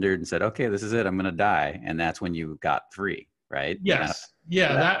surrendered and said, okay, this is it, I'm going to die. And that's when you got free, right? Yes.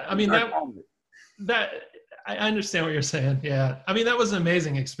 Yeah. I understand what you're saying. Yeah. I mean, that was an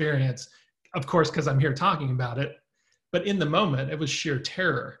amazing experience, of course, because I'm here talking about it, but in the moment it was sheer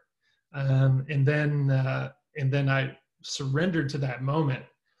terror. And then I surrendered to that moment.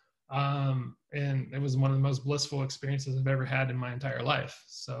 And it was one of the most blissful experiences I've ever had in my entire life.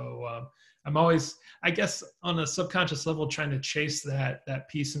 So I'm always, I guess, on a subconscious level, trying to chase that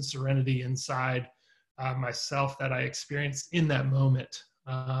peace and serenity inside myself that I experienced in that moment.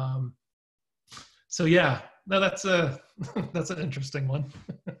 So yeah, no, that's that's an interesting one.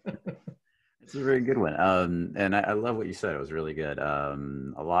 It's a very good one. And I love what you said. It was really good.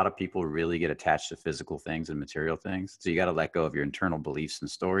 A lot of people really get attached to physical things and material things. So you got to let go of your internal beliefs and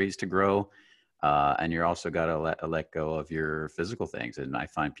stories to grow. And you're also got to let go of your physical things. And I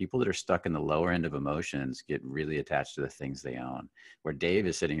find people that are stuck in the lower end of emotions get really attached to the things they own. Where Dave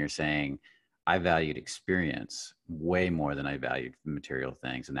is sitting here saying, I valued experience way more than I valued material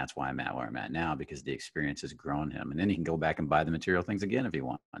things. And that's why I'm at where I'm at now, because the experience has grown him. And then he can go back and buy the material things again if he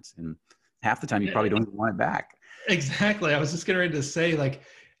wants. And half the time you probably don't even want it back. Exactly. I was just getting ready to say, like,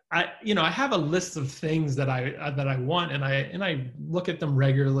 I have a list of things that I want, and I look at them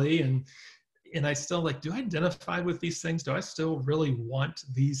regularly, and I still like, do I identify with these things? Do I still really want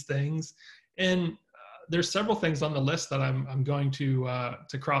these things? And there's several things on the list that I'm going to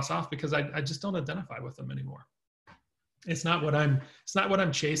cross off because I just don't identify with them anymore. It's not what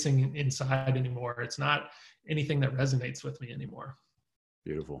I'm chasing inside anymore. It's not anything that resonates with me anymore.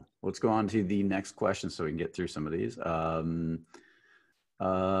 Beautiful. Let's go on to the next question so we can get through some of these.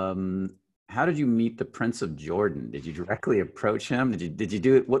 How did you meet the Prince of Jordan? Did you directly approach him? Did you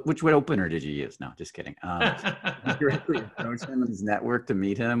do it? Which opener did you use? No, just kidding. Did you directly approach him in his network to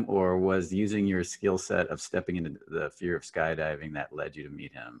meet him, or was using your skill set of stepping into the fear of skydiving that led you to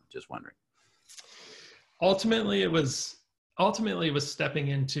meet him? Just wondering. Ultimately, it was stepping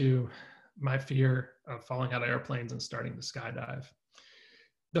into my fear of falling out of airplanes and starting to skydive.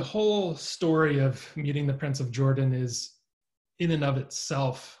 The whole story of meeting the Prince of Jordan is in and of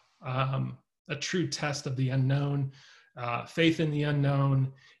itself a true test of the unknown, faith in the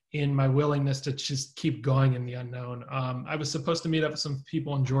unknown, in my willingness to just keep going in the unknown. I was supposed to meet up with some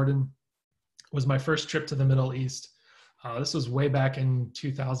people in Jordan. It was my first trip to the Middle East. This was way back in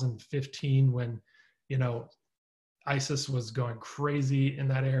 2015 when, ISIS was going crazy in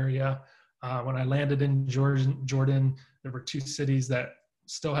that area. When I landed in Jordan, there were 2 cities that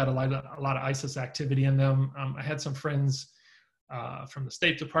still had a lot of ISIS activity in them. I had some friends from the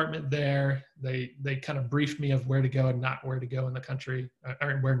State Department there. They kind of briefed me of where to go and not where to go in the country,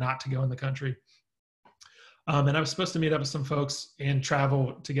 or where not to go in the country. And I was supposed to meet up with some folks and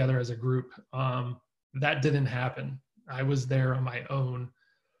travel together as a group. That didn't happen. I was there on my own.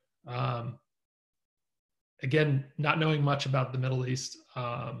 Again, not knowing much about the Middle East.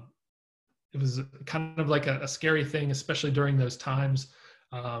 It was kind of like a scary thing, especially during those times.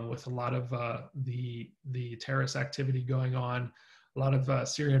 With a lot of the terrorist activity going on, a lot of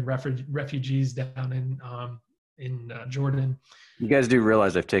Syrian refugees down in Jordan. You guys do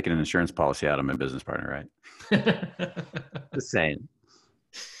realize I've taken an insurance policy out of my business partner, right? Just saying.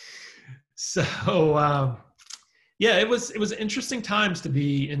 So yeah, it was interesting times to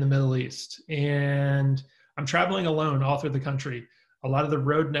be in the Middle East, and I'm traveling alone all through the country. A lot of the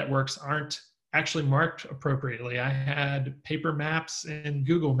road networks aren't actually marked appropriately. I had paper maps and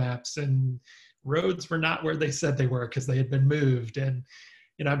Google Maps, and roads were not where they said they were because they had been moved. And,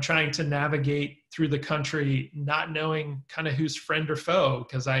 I'm trying to navigate through the country, not knowing kind of who's friend or foe,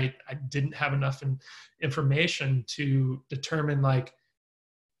 because I didn't have enough information to determine, like,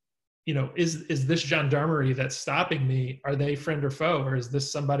 is this gendarmerie that's stopping me, are they friend or foe? Or is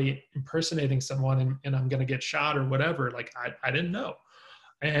this somebody impersonating someone and I'm going to get shot or whatever? Like, I didn't know.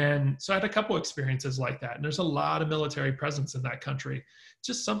 And so I had a couple experiences like that. And there's a lot of military presence in that country.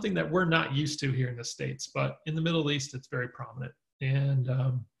 Just something that we're not used to here in the States, but in the Middle East, it's very prominent. And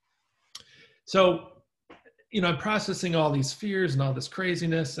so, I'm processing all these fears and all this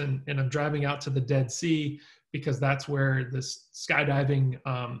craziness, and I'm driving out to the Dead Sea because that's where this skydiving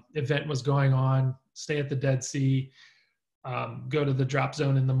event was going on. Stay at the Dead Sea, go to the drop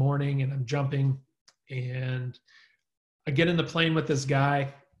zone in the morning, and I'm jumping, and I get in the plane with this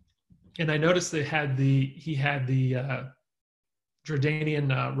guy, and I noticed he had the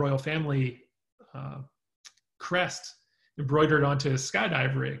Jordanian royal family crest embroidered onto his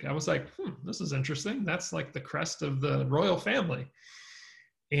skydive rig. I was like, this is interesting. That's like the crest of the royal family.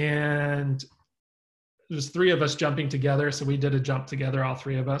 And there's 3 of us jumping together. So we did a jump together, all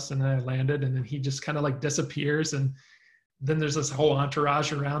 3 of us, and then I landed, and then he just kind of like disappears. And then there's this whole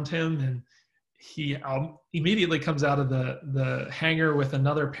entourage around him, and he immediately comes out of the hangar with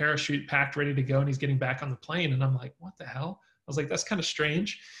another parachute packed, ready to go, and he's getting back on the plane. And I'm like, what the hell? I was like, that's kind of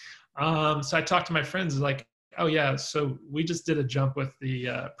strange. So I talked to my friends, like, oh yeah, so we just did a jump with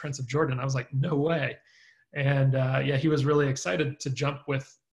the Prince of Jordan. I was like, no way. And yeah, he was really excited to jump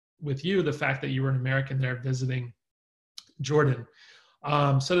with you, the fact that you were an American there visiting Jordan.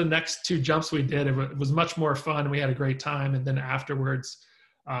 So the next two jumps we did, it was much more fun. We had a great time. And then afterwards,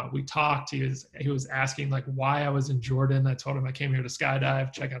 we talked. He was asking like why I was in Jordan. I told him I came here to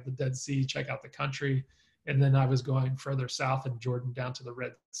skydive, check out the Dead Sea, check out the country. And then I was going further south in Jordan down to the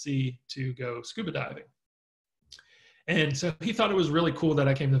Red Sea to go scuba diving. And so he thought it was really cool that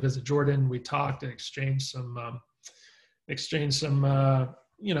I came to visit Jordan. We talked and exchanged some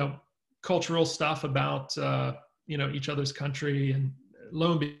you know, cultural stuff about, you know, each other's country. And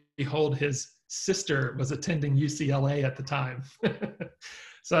lo and behold, his sister was attending UCLA at the time.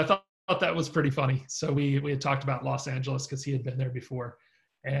 So I thought that was pretty funny. So we had talked about Los Angeles because he had been there before.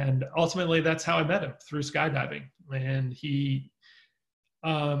 And ultimately, that's how I met him, through skydiving. And he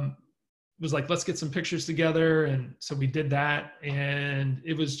was like, let's get some pictures together. And so we did that. And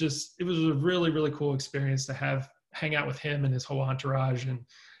it was a really, really cool experience to hang out with him and his whole entourage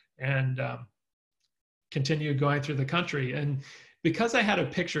and continue going through the country. And because I had a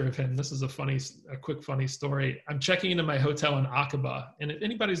picture of him, this is a quick funny story. I'm checking into my hotel in Aqaba. And if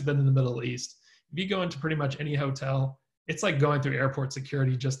anybody's been in the Middle East, if you go into pretty much any hotel, it's like going through airport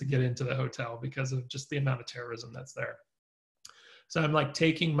security just to get into the hotel because of just the amount of terrorism that's there. So I'm like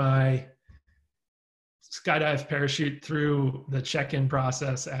taking my skydive parachute through the check-in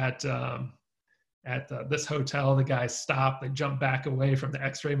process at this hotel. The guys stop, they jump back away from the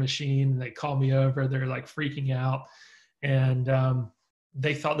x-ray machine, they call me over, they're like freaking out. And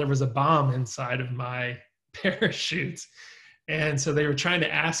they thought there was a bomb inside of my parachute. And so they were trying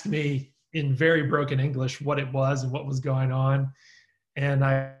to ask me in very broken English what it was and what was going on. And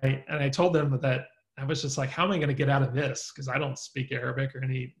I told them that I was just like, how am I going to get out of this? Because I don't speak Arabic or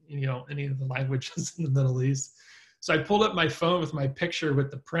any of the languages in the Middle East. So I pulled up my phone with my picture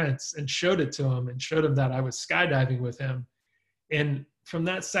with the prince and showed it to him and showed him that I was skydiving with him. And from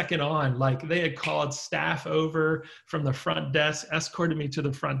that second on, like they had called staff over from the front desk, escorted me to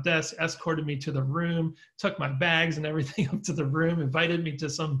the front desk, escorted me to the room, took my bags and everything up to the room, invited me to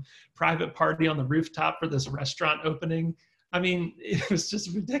some private party on the rooftop for this restaurant opening. I mean, it was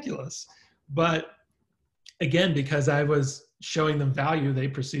just ridiculous. But again, because I was showing them value, they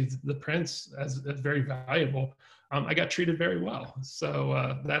perceived the prince as very valuable. I got treated very well.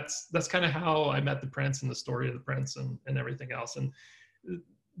 So that's kind of how I met the prince and the story of the prince and everything else. And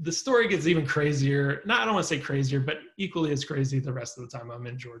the story gets even crazier. I don't want to say crazier, but equally as crazy the rest of the time I'm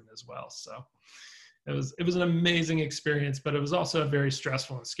in Jordan as well. So it was an amazing experience, but it was also a very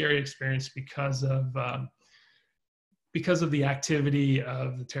stressful and scary experience because of the activity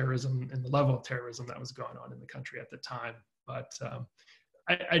of the terrorism and the level of terrorism that was going on in the country at the time. But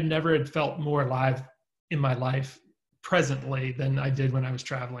I never had felt more alive in my life presently than I did when I was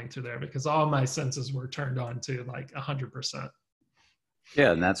traveling through there, because all my senses were turned on to like 100%.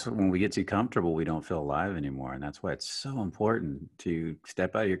 Yeah, and that's when we get too comfortable, we don't feel alive anymore. And that's why it's so important to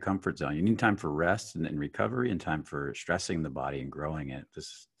step out of your comfort zone. You need time for rest and recovery and time for stressing the body and growing it,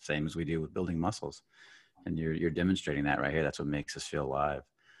 just same as we do with building muscles. And you're demonstrating that right here. That's what makes us feel alive.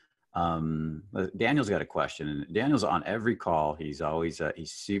 Daniel's got a question, and Daniel's on every call. He's always,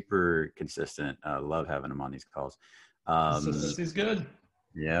 he's super consistent. Love having him on these calls. He's good.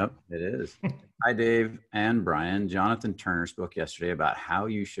 Yep, it is. Hi, Dave and Brian. Jonathan Turner spoke yesterday about how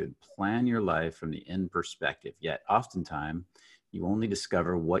you should plan your life from the end perspective. Yet oftentimes you only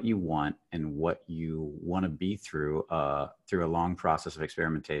discover what you want and what you want to be through a long process of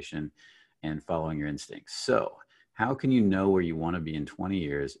experimentation and following your instincts. So how can you know where you want to be in 20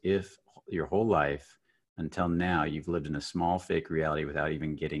 years if your whole life until now you've lived in a small fake reality without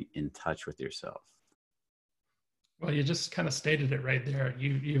even getting in touch with yourself? Well, you just kind of stated it right there.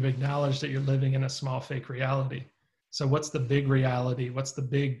 You've acknowledged that you're living in a small fake reality. So what's the big reality? What's the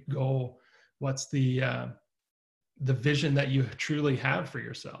big goal? What's the vision that you truly have for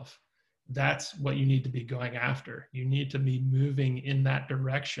yourself? That's what you need to be going after. You need to be moving in that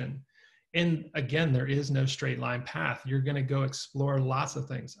direction. And again, there is no straight line path. You're going to go explore lots of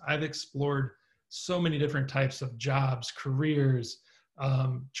things. I've explored so many different types of jobs, careers,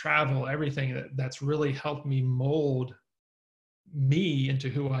 travel, everything that's really helped me mold me into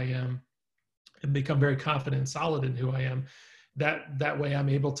who I am and become very confident and solid in who I am. That way I'm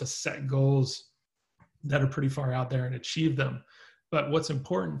able to set goals that are pretty far out there and achieve them. But what's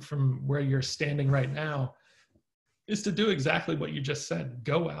important from where you're standing right now is to do exactly what you just said.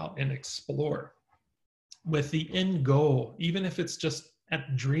 Go out and explore with the end goal, even if it's just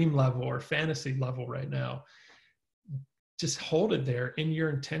at dream level or fantasy level right now. Just hold it there in your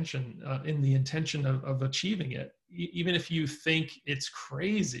intention, in the intention of achieving it. Even if you think it's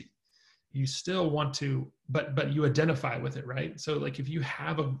crazy, you still want to, but you identify with it, right? So like if you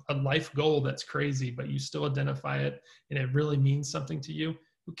have a life goal that's crazy, but you still identify it and it really means something to you,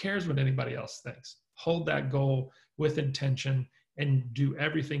 who cares what anybody else thinks? Hold that goal with intention and do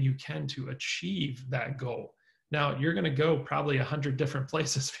everything you can to achieve that goal. Now you're going to go probably 100 different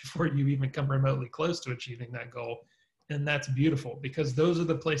places before you even come remotely close to achieving that goal. And that's beautiful, because those are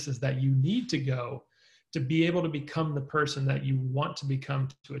the places that you need to go to be able to become the person that you want to become,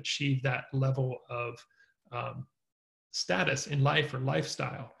 to achieve that level of status in life or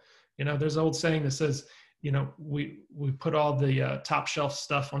lifestyle. You know, there's an old saying that says, you know, we put all the top shelf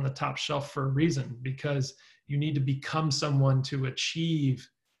stuff on the top shelf for a reason, because you need to become someone to achieve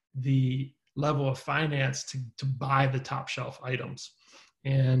the level of finance to buy the top shelf items.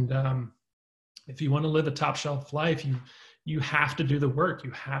 And if you want to live a top shelf life, you have to do the work,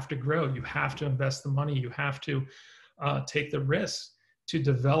 you have to grow, you have to invest the money, you have to take the risk to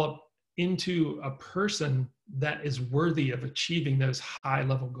develop into a person that is worthy of achieving those high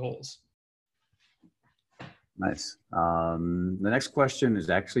level goals. Nice. The next question is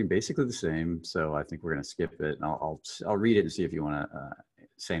actually basically the same, so I think we're going to skip it. And I'll read it and see if you want to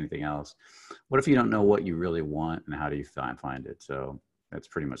say anything else. What if you don't know what you really want, and how do you find it? So that's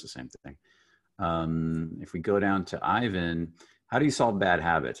pretty much the same thing. If we go down to Ivan, how do you solve bad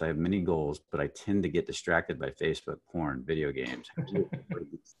habits? I have many goals, but I tend to get distracted by Facebook, porn, video games. How do you avoid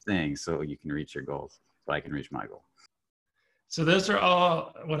these things so you can reach your goals, so I can reach my goal? So those are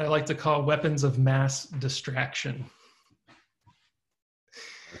all what I like to call weapons of mass distraction.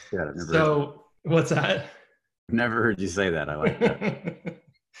 So what's that? I've never heard you say that. I like that.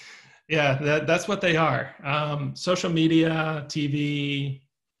 Yeah, that's what they are. Social media, TV,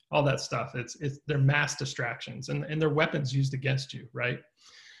 all that stuff. They're mass distractions, and they're weapons used against you, right?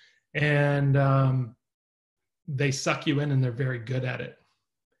 And they suck you in, and they're very good at it.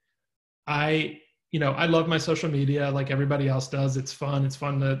 I love my social media like everybody else does. It's fun. It's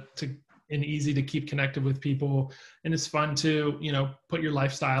fun to and easy to keep connected with people. And it's fun to, put your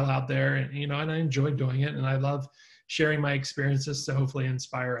lifestyle out there, and I enjoy doing it. And I love sharing my experiences to hopefully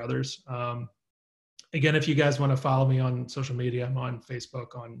inspire others. Again, if you guys want to follow me on social media, I'm on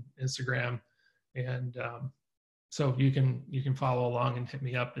Facebook, on Instagram. And so you can follow along and hit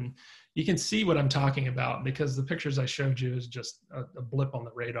me up, and you can see what I'm talking about, because the pictures I showed you is just a blip on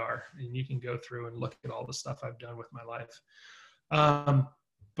the radar, and you can go through and look at all the stuff I've done with my life.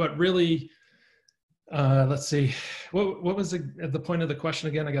 But really, let's see, what was the point of the question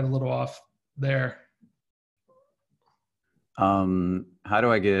again? I got a little off there. How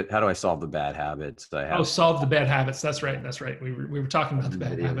do I solve the bad habits I have? Oh, solve the bad habits. That's right. We were talking about the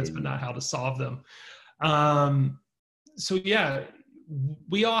bad habits, but not how to solve them. So yeah,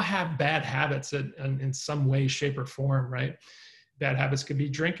 we all have bad habits in some way, shape, or form, right? Bad habits could be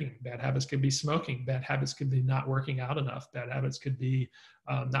drinking. Bad habits could be smoking. Bad habits could be not working out enough. Bad habits could be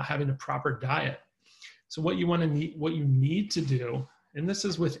not having a proper diet. So what you need to do, and this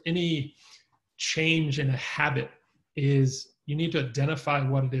is with any change in a habit, is you need to identify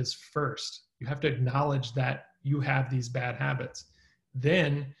what it is first. You have to acknowledge that you have these bad habits.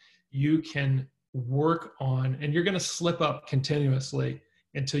 Then you can work on, and you're going to slip up continuously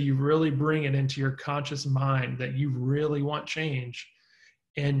until you really bring it into your conscious mind that you really want change.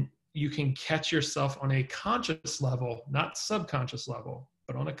 And you can catch yourself on a conscious level, not subconscious level,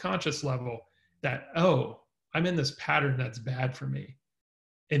 but on a conscious level, that, oh, I'm in this pattern that's bad for me.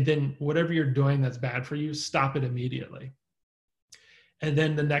 And then whatever you're doing that's bad for you, stop it immediately. And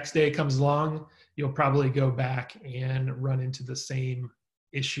then the next day it comes along, you'll probably go back and run into the same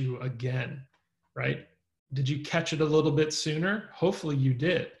issue again, right? Did you catch it a little bit sooner? Hopefully you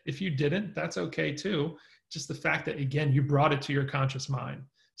did. If you didn't, that's okay too. Just the fact that, again, you brought it to your conscious mind.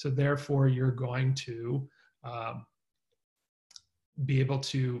 So therefore you're going to be able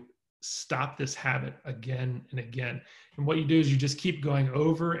to stop this habit again and again. And what you do is you just keep going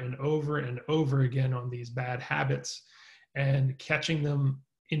over and over and over again on these bad habits, and catching them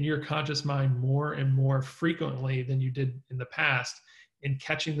in your conscious mind more and more frequently than you did in the past, and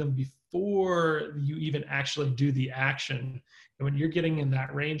catching them before you even actually do the action. And when you're getting in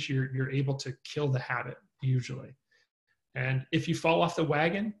that range, you're able to kill the habit usually. And if you fall off the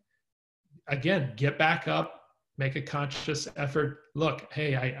wagon, again, get back up, make a conscious effort. Look,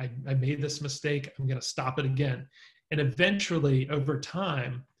 hey, I made this mistake. I'm going to stop it again. And eventually, over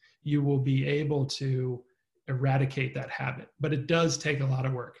time, you will be able to eradicate that habit. But it does take a lot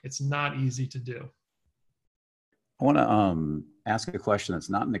of work. It's not easy to do. I want to ask a question that's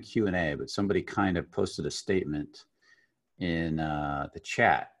not in the Q&A, but somebody kind of posted a statement, in the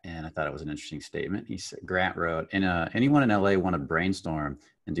chat, and I thought it was an interesting statement. He said, Grant wrote, anyone in LA want to brainstorm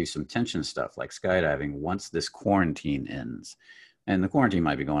and do some tension stuff like skydiving once this quarantine ends? And the quarantine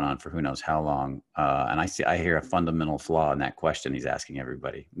might be going on for who knows how long. And I hear a fundamental flaw in that question he's asking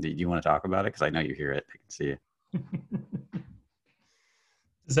everybody. Do you want to talk about it? Because I know you hear it. I can see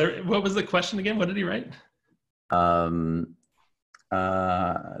it. What was the question again? What did he write? Where'd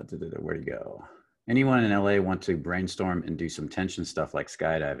he go? Anyone in LA want to brainstorm and do some tension stuff like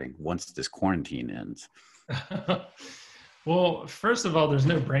skydiving once this quarantine ends? Well, first of all, there's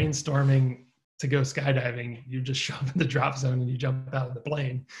no brainstorming to go skydiving. You just show up in the drop zone and you jump out of the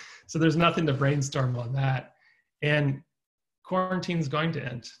plane. So there's nothing to brainstorm on that. And quarantine's going to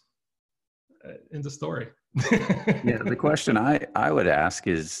end. End of story. Yeah, the question I would ask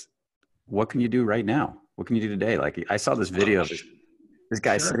is, what can you do right now? What can you do today? Like, I saw this video of this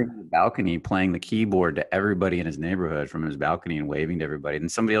guy sitting on the balcony playing the keyboard to everybody in his neighborhood from his balcony and waving to everybody.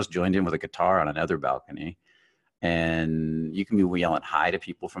 And somebody else joined in with a guitar on another balcony. And you can be yelling hi to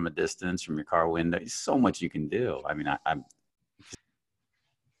people from a distance, from your car window. There's so much you can do. I mean, I'm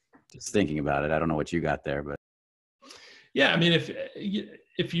just thinking about it. I don't know what you got there, but yeah, I mean,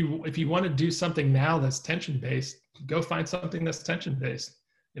 if you want to do something now that's tension based, go find something that's tension based.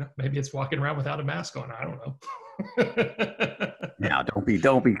 You know, maybe it's walking around without a mask on. I don't know. Now, don't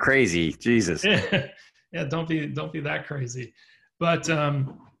be crazy, Jesus. Yeah, don't be that crazy. But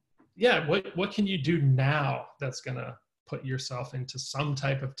yeah, what can you do now that's gonna put yourself into some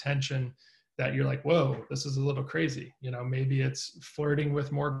type of tension that you're like, whoa, this is a little crazy. You know, maybe it's flirting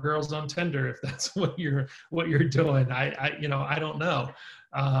with more girls on Tinder if that's what you're doing. I don't know.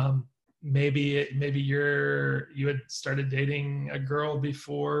 Maybe you had started dating a girl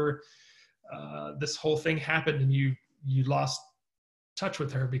before this whole thing happened, and you lost touch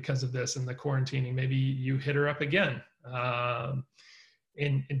with her because of this and the quarantining. Maybe you hit her up again,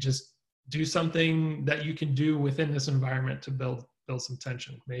 and just do something that you can do within this environment to build some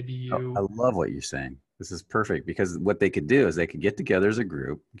tension. Maybe you. I love what you're saying. This is perfect, because what they could do is they could get together as a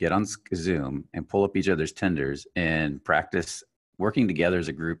group, get on Zoom and pull up each other's Tinders and practice working together as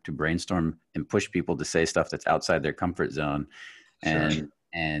a group to brainstorm and push people to say stuff that's outside their comfort zone. Sure.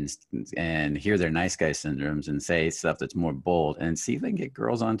 and hear their nice guy syndromes and say stuff that's more bold, and see if they can get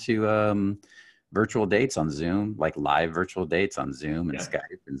girls onto virtual dates on Zoom, like live virtual dates on Zoom and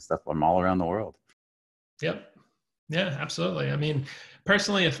Skype and stuff from all around the world. Yep. Yeah, absolutely. I mean,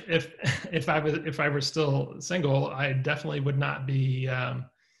 personally, if I were still single, I definitely would not be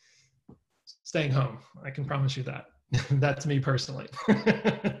staying home. I can promise you that. That's me personally.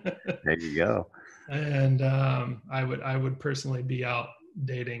 There you go. And I would personally be out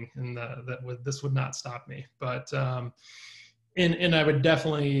dating, and this would not stop me. But and I would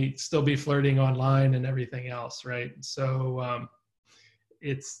definitely still be flirting online and everything else, right? So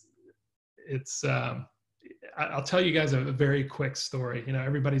I'll tell you guys a very quick story. You know,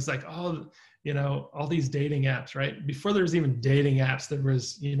 everybody's like, oh, you know, all these dating apps, right? Before there was even dating apps, there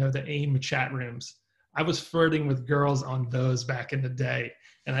was, you know, the AIM chat rooms. I was flirting with girls on those back in the day.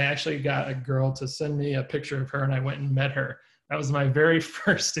 And I actually got a girl to send me a picture of her, and I went and met her. That was my very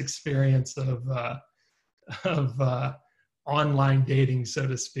first experience of online dating, so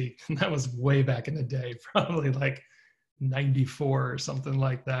to speak. And that was way back in the day, probably like 94 or something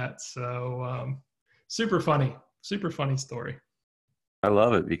like that. So super funny story. I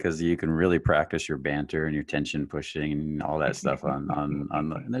love it, because you can really practice your banter and your tension pushing and all that stuff and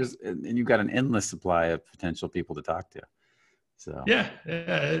you've got an endless supply of potential people to talk to. So yeah,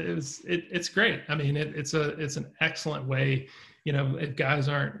 it's great. I mean, it's an excellent way. You know, if guys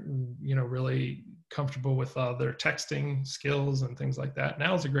aren't, you know, really comfortable with their texting skills and things like that,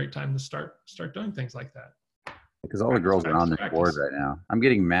 now is a great time to start doing things like that. Because all the girls are on this board right now. I'm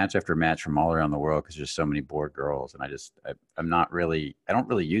getting match after match from all around the world because there's so many bored girls, and I don't really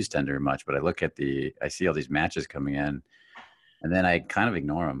use Tinder much, but I see all these matches coming in, and then I kind of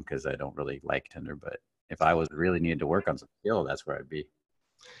ignore them because I don't really like Tinder. But if I was really needed to work on some skill, that's where I'd be.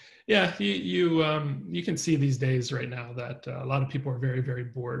 Yeah, you can see these days right now that a lot of people are very, very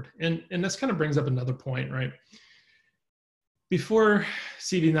bored, and this kind of brings up another point, right? Before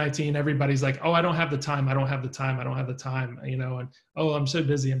CD19, everybody's like, oh, I don't have the time, you know, and oh, I'm so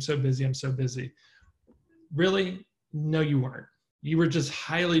busy. Really? No, you weren't. You were just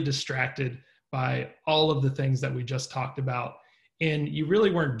highly distracted by all of the things that we just talked about, and you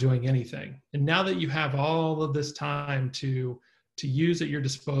really weren't doing anything. And now that you have all of this time to use at your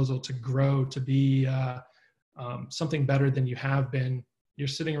disposal to grow, to be something better than you have been, you're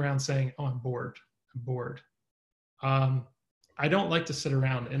sitting around saying, oh, I'm bored. I don't like to sit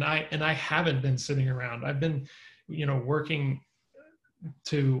around, and I haven't been sitting around. I've been working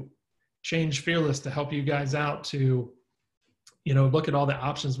to change Fearless to help you guys out, to, look at all the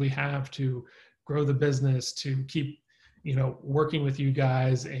options we have to grow the business, to keep, working with you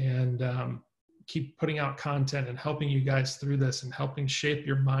guys, and keep putting out content and helping you guys through this and helping shape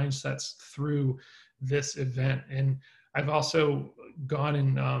your mindsets through this event. And I've also gone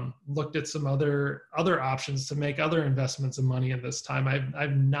and looked at some other options to make other investments of money in this time.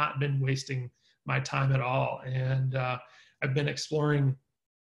 I've not been wasting my time at all. And I've been exploring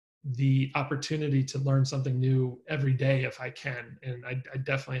the opportunity to learn something new every day if I can. And I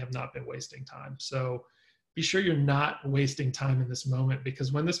definitely have not been wasting time. So be sure you're not wasting time in this moment,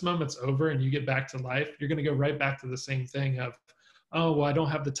 because when this moment's over and you get back to life, you're going to go right back to the same thing of, oh, well, I don't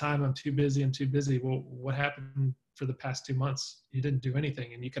have the time. I'm too busy. Well, what happened for the past 2 months? You didn't do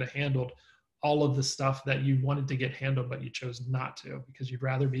anything, and you could have handled all of the stuff that you wanted to get handled, but you chose not to because you'd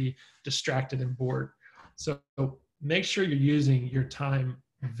rather be distracted and bored. So make sure you're using your time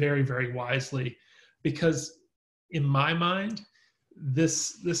very, very wisely, because in my mind,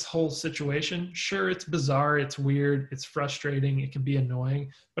 this whole situation, sure, it's bizarre, it's weird, it's frustrating, it can be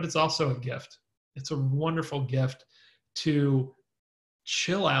annoying, but it's also a gift. It's a wonderful gift to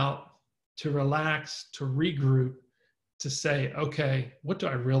chill out, to relax, to regroup, to say, okay, what do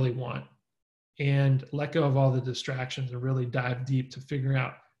I really want? And let go of all the distractions and really dive deep to figure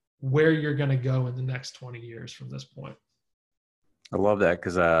out where you're going to go in the next 20 years from this point. I love that,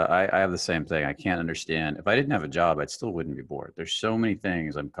 because I have the same thing. I can't understand. If I didn't have a job, I still wouldn't be bored. There's so many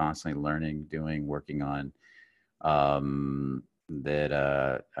things I'm constantly learning, doing, working on,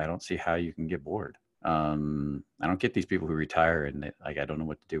 that I don't see how you can get bored. I don't get these people who retire and I don't know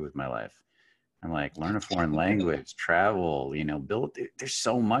what to do with my life. I'm like, learn a foreign language, travel, build. There's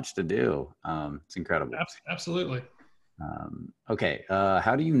so much to do. It's incredible. Absolutely. Okay.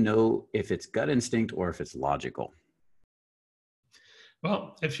 How do you know if it's gut instinct or if it's logical?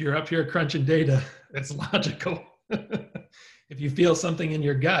 Well, if you're up here crunching data, it's logical. If you feel something in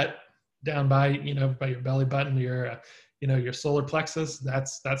your gut down by, by your belly button, your solar plexus,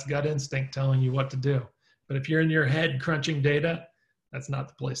 that's gut instinct telling you what to do. But if you're in your head crunching data, that's not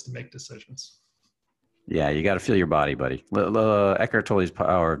the place to make decisions. Yeah, you got to feel your body, buddy. Eckhart Tolle's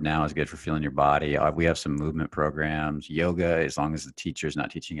Power of Now is good for feeling your body. We have some movement programs, yoga, as long as the teacher's not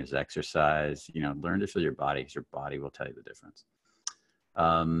teaching as exercise. Learn to feel your body, because your body will tell you the difference.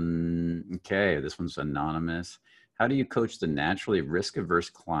 Okay, this one's anonymous. How do you coach the naturally risk-averse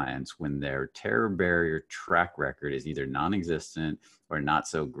clients when their terror barrier track record is either non-existent or not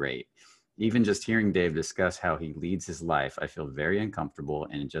so great? Even just hearing Dave discuss how he leads his life, I feel very uncomfortable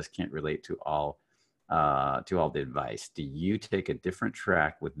and just can't relate to all the advice. Do you take a different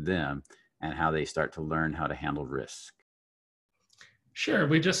track with them and how they start to learn how to handle risk? Sure.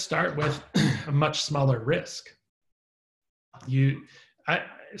 We just start with a much smaller risk.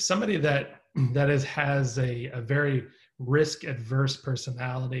 Somebody that has a very risk-adverse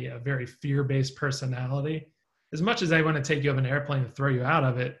personality, a very fear-based personality, as much as they want to take you off an airplane and throw you out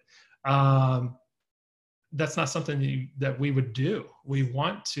of it, that's not something that we would do. We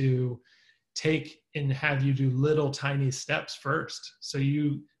want to take and have you do little tiny steps first, so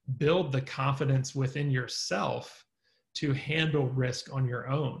you build the confidence within yourself to handle risk on your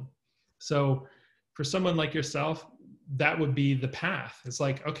own. So for someone like yourself, that would be the path. It's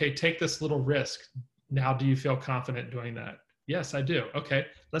like, okay, take this little risk. Now, do you feel confident doing that? Yes, I do. Okay,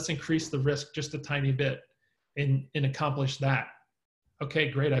 let's increase the risk just a tiny bit and accomplish that.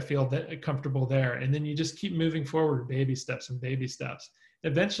 Okay, great. I feel comfortable there. And then you just keep moving forward, baby steps and baby steps.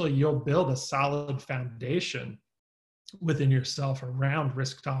 Eventually, you'll build a solid foundation within yourself around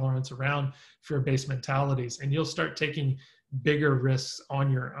risk tolerance, around fear-based mentalities, and you'll start taking bigger risks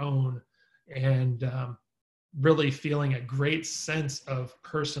on your own and really feeling a great sense of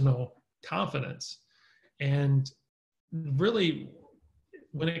personal confidence. And really,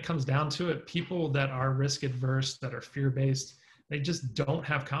 when it comes down to it, people that are risk adverse, that are fear-based, they just don't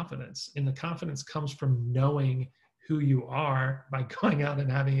have confidence. And the confidence comes from knowing who you are by going out and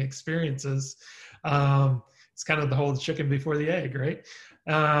having experiences. It's kind of the whole chicken before the egg, right?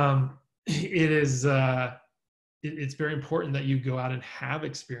 It's very important that you go out and have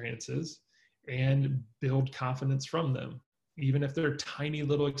experiences and build confidence from them, even if they're tiny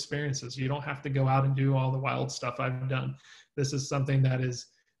little experiences. You don't have to go out and do all the wild stuff I've done. This is something that has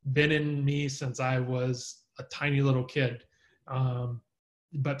been in me since I was a tiny little kid.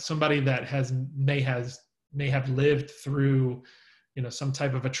 But somebody that may have lived through, some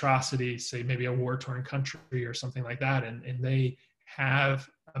type of atrocity, say maybe a war-torn country or something like that, and they have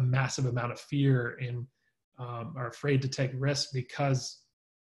a massive amount of fear and are afraid to take risks because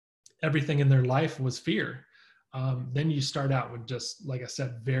everything in their life was fear. then you start out with just, like I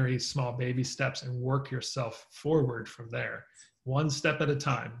said, very small baby steps and work yourself forward from there, one step at a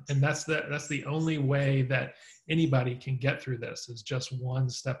time. And that's the only way that anybody can get through this, is just one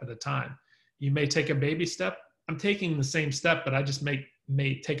step at a time. You may take a baby step. I'm taking the same step, but I just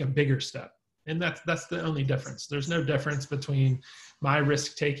may take a bigger step. And that's the only difference. There's no difference between my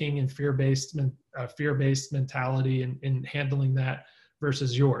risk taking and fear-based mentality and handling that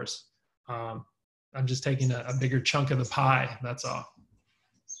versus yours. I'm just taking a bigger chunk of the pie. That's all.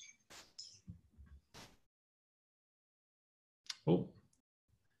 Oh,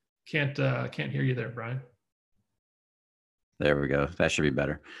 can't hear you there, Brian. There we go. That should be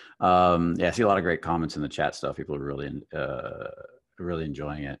better. Yeah, I see a lot of great comments in the chat stuff. People are really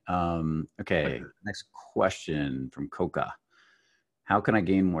enjoying it. Okay, next question from Coca. How can I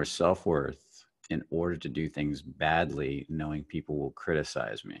gain more self-worth in order to do things badly, knowing people will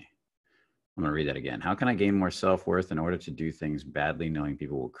criticize me? I'm going to read that again. How can I gain more self-worth in order to do things badly, knowing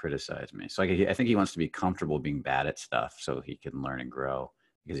people will criticize me? So I think he wants to be comfortable being bad at stuff so he can learn and grow,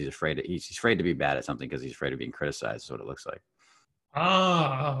 because he's afraid to be bad at something because he's afraid of being criticized. Is what it looks like.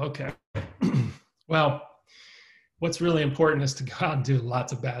 Okay. Well, what's really important is to go out and do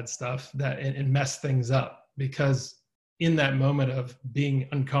lots of bad stuff and mess things up, because in that moment of being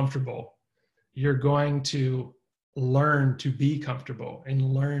uncomfortable, you're going to learn to be comfortable and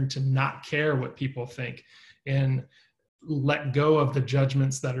learn to not care what people think and let go of the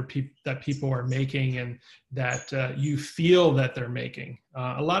judgments that people are making and that you feel that they're making.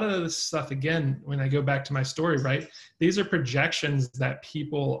 A lot of this stuff, again, when I go back to my story, right, these are projections that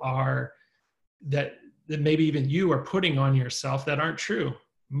people are, that maybe even you are putting on yourself that aren't true.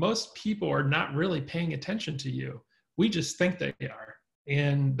 Most people are not really paying attention to you. We just think they are.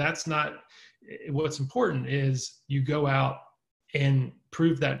 And that's not what's important. Is you go out and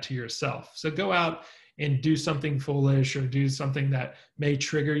prove that to yourself. So go out and do something foolish or do something that may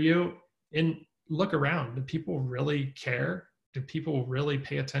trigger you and look around. Do people really care? Do people really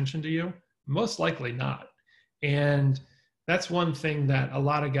pay attention to you? Most likely not. And that's one thing that a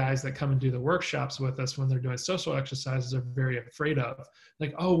lot of guys that come and do the workshops with us when they're doing social exercises are very afraid of.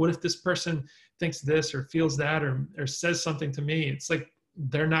 Like, oh, what if this person thinks this or feels that or says something to me? It's like,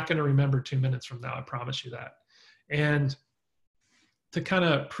 they're not going to remember 2 minutes from now. I promise you that. And to kind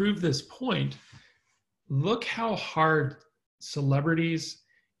of prove this point, look how hard celebrities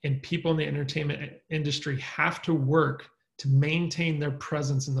and people in the entertainment industry have to work to maintain their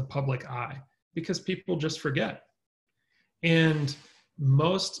presence in the public eye, because people just forget. And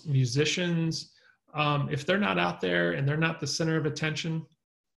most musicians, if they're not out there and they're not the center of attention,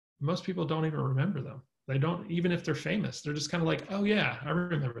 most people don't even remember them. They don't, even if they're famous, they're just kind of like, oh yeah, I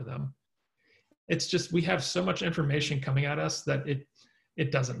remember them. It's just, we have so much information coming at us that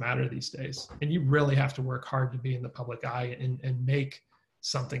it doesn't matter these days. And you really have to work hard to be in the public eye and make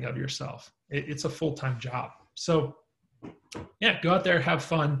something of yourself. It's a full-time job. So yeah, go out there, have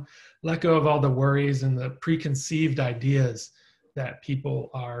fun, let go of all the worries and the preconceived ideas that people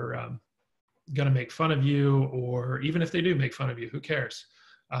are going to make fun of you, or even if they do make fun of you, who cares?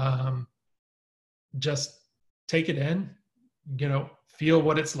 Just take it in, feel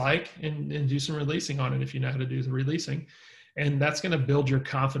what it's like and do some releasing on it if you know how to do the releasing. And that's going to build your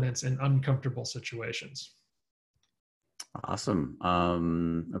confidence in uncomfortable situations. Awesome.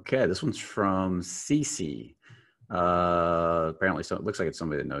 Okay, this one's from Cece. Apparently, so it looks like it's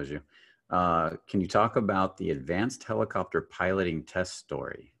somebody that knows you. Can you talk about the advanced helicopter piloting test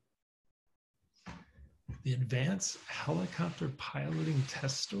story? The advanced helicopter piloting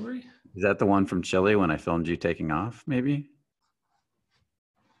test story? Is that the one from Chile when I filmed you taking off, maybe?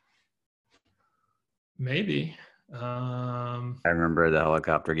 Maybe. I remember the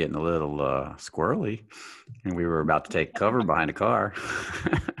helicopter getting a little squirrely, and we were about to take cover behind a car.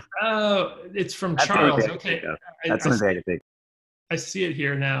 Oh, it's from Charles. Okay. That's something I think. I see it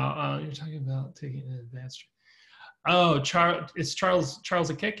here now. You're talking about taking an advanced. Oh, it's Charles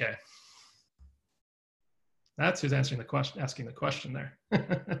Akeke. That's who's asking the question there.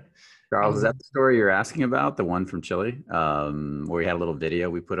 Charles, is that the story you're asking about? The one from Chile, where we had a little video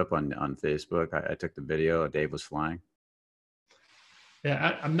we put up on Facebook. I took the video. Dave was flying.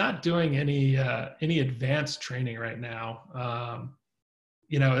 Yeah, I'm not doing any advanced training right now.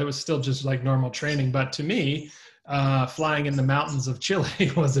 It was still just like normal training. But to me, flying in the mountains of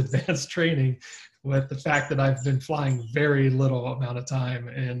Chile was advanced training, with the fact that I've been flying very little amount of time,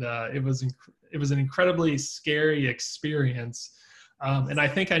 and it was an incredibly scary experience. And I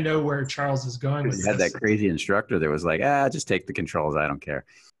think I know where Charles is going with this. You had that crazy instructor that was like, just take the controls. I don't care.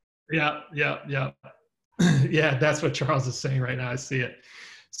 Yeah. Yeah, that's what Charles is saying right now. I see it.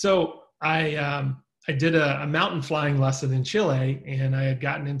 So I I did a mountain flying lesson in Chile, and I had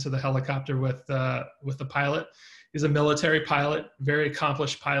gotten into the helicopter with the pilot. He's a military pilot, very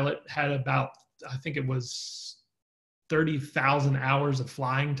accomplished pilot, had about, I think it was 30,000 hours of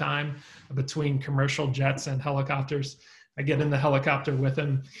flying time between commercial jets and helicopters. I get in the helicopter with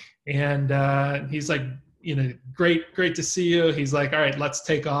him, and he's like, great to see you. He's like, all right, let's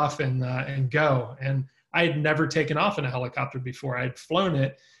take off and go. And I had never taken off in a helicopter before. I'd flown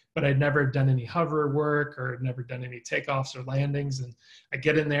it, but I'd never done any hover work or never done any takeoffs or landings. And I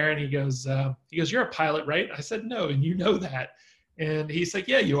get in there, and he goes, "You're a pilot, right?" I said, "No, and you know that." And he's like,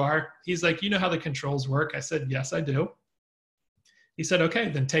 "Yeah, you are." He's like, "You know how the controls work?" I said, "Yes, I do." He said, "Okay,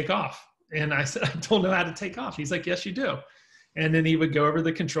 then take off." And I said, "I don't know how to take off." He's like, "Yes, you do." And then he would go over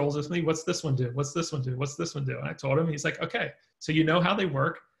the controls with me. What's this one do? What's this one do? What's this one do? And I told him. He's like, "Okay, so you know how they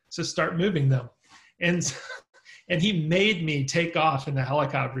work, so start moving them." And and he made me take off in the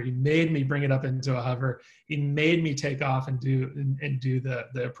helicopter. He made me bring it up into a hover. He made me take off and do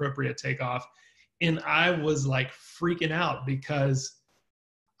the appropriate takeoff. And I was like freaking out because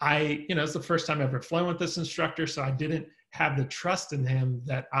it's the first time I've ever flown with this instructor, so I didn't have the trust in him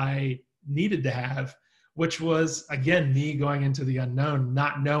that I needed to have, which was, again, me going into the unknown,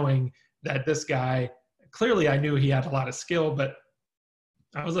 not knowing that this guy, clearly I knew he had a lot of skill, but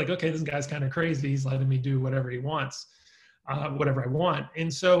I was like, okay, this guy's kind of crazy. He's letting me do whatever he wants, whatever I want.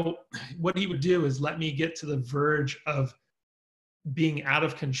 And so what he would do is let me get to the verge of being out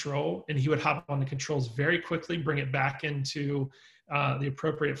of control, and he would hop on the controls very quickly, bring it back into the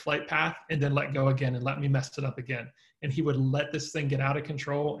appropriate flight path, and then let go again and let me mess it up again. And he would let this thing get out of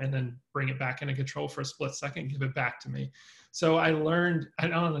control and then bring it back into control for a split second, give it back to me. So I learned, I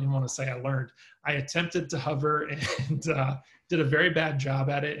don't even want to say I learned, I attempted to hover and did a very bad job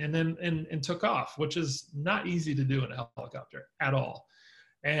at it, and then and took off, which is not easy to do in a helicopter at all.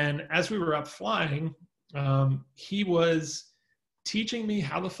 And as we were up flying, he was teaching me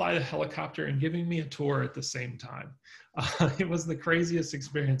how to fly the helicopter and giving me a tour at the same time. It was the craziest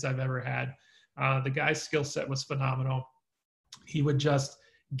experience I've ever had. The guy's skill set was phenomenal. He would just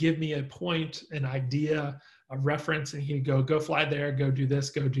give me a point, an idea, a reference, and he'd go fly there, go do this,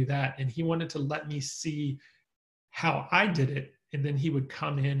 go do that. And he wanted to let me see how I did it. And then he would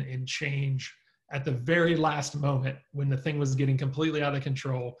come in and change at the very last moment when the thing was getting completely out of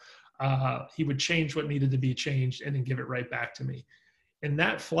control. He would change what needed to be changed and then give it right back to me. And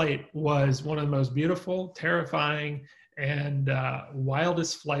that flight was one of the most beautiful, terrifying, and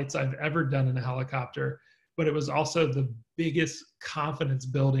wildest flights I've ever done in a helicopter. But it was also the biggest confidence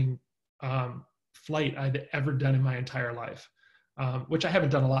building flight I'd ever done in my entire life, which I haven't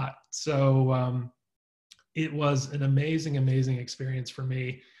done a lot. So it was an amazing, amazing experience for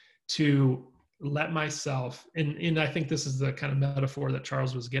me to let myself, and I think this is the kind of metaphor that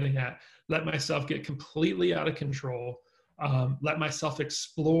Charles was getting at, let myself get completely out of control, let myself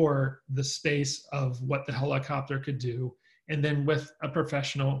explore the space of what the helicopter could do. And then with a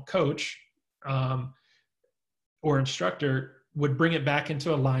professional coach or instructor would bring it back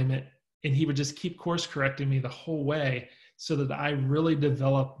into alignment, and he would just keep course correcting me the whole way so that I really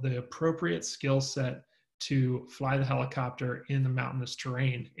developed the appropriate skill set to fly the helicopter in the mountainous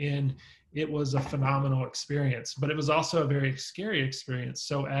terrain. And it was a phenomenal experience, but it was also a very scary experience.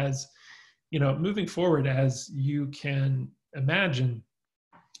 So as moving forward, as you can imagine,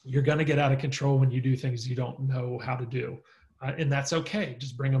 you're going to get out of control when you do things you don't know how to do. And that's okay.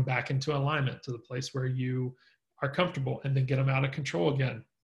 Just bring them back into alignment to the place where you are comfortable, and then get them out of control again.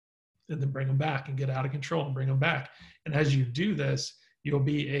 And then bring them back and get out of control and bring them back. And as you do this, you'll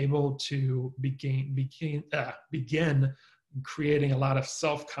be able to begin creating a lot of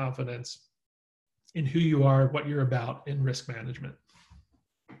self-confidence in who you are, what you're about in risk management.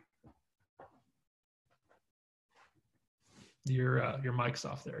 Your mic's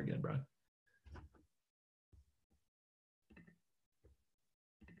off there again, Brian.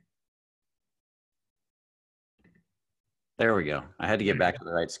 There we go. I had to get back to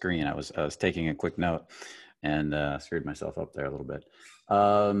the right screen. I was taking a quick note and screwed myself up there a little bit.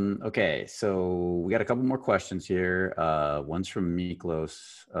 Okay, so we got a couple more questions here. One's from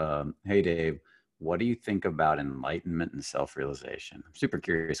Miklos. Hey, Dave, what do you think about enlightenment and self-realization? I'm super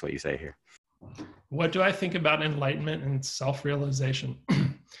curious what you say here. What do I think about enlightenment and self-realization?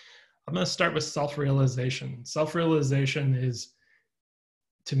 I'm going to start with self-realization. Self-realization is,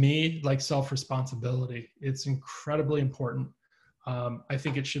 to me, like self-responsibility. It's incredibly important. I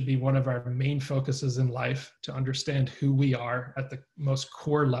think it should be one of our main focuses in life, to understand who we are at the most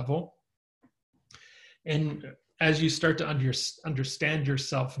core level. And as you start to understand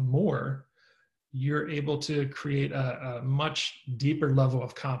yourself more, you're able to create a much deeper level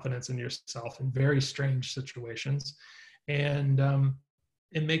of confidence in yourself in very strange situations, and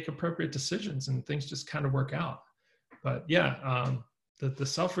make appropriate decisions, and things just kind of work out. But yeah, the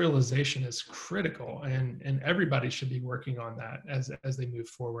self-realization is critical, and everybody should be working on that as they move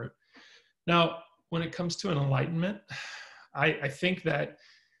forward. Now, when it comes to an enlightenment, I think that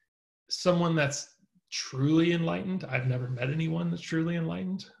someone that's truly enlightened, I've never met anyone that's truly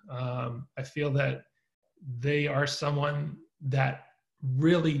enlightened. I feel that they are someone that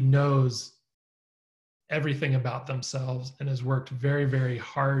really knows everything about themselves and has worked very, very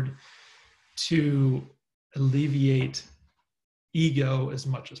hard to alleviate ego as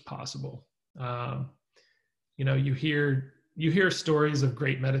much as possible. You hear stories of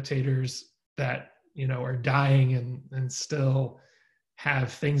great meditators that are dying and still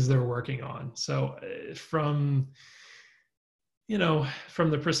have things they're working on. So from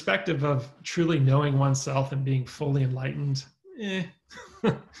the perspective of truly knowing oneself and being fully enlightened,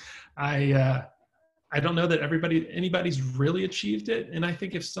 I don't know that anybody's really achieved it. And I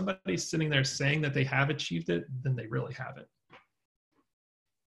think if somebody's sitting there saying that they have achieved it, then they really haven't.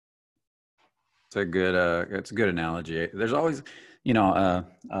 It's a good analogy. There's always, Miklos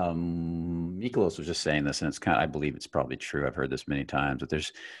was just saying this, and I believe it's probably true. I've heard this many times, but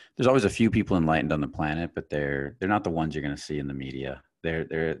there's always a few people enlightened on the planet, but they're not the ones you're going to see in the media.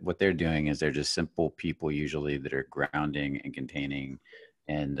 What they're doing is they're just simple people usually that are grounding and containing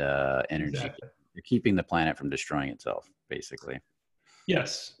and energy. Exactly. They're keeping the planet from destroying itself, basically.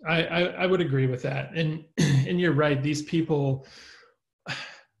 Yes, I would agree with that. And you're right. These people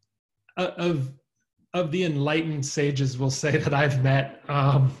of the enlightened sages will say that I've met,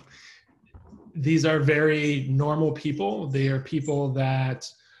 these are very normal people. They are people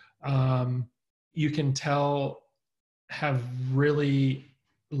that you can tell have really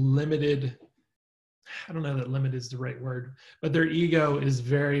limited, I don't know that limit is the right word, but their ego is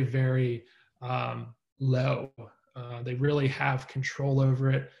very, very low. They really have control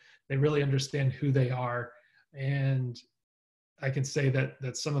over it. They really understand who they are. And I can say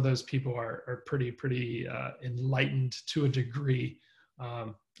that some of those people are pretty enlightened to a degree.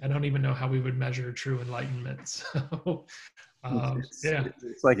 I don't even know how we would measure true enlightenment. So, yeah,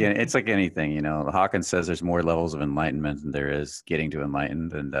 it's like anything. Hawkins says there's more levels of enlightenment than there is getting to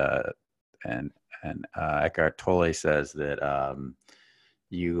enlightened, and Eckhart Tolle says that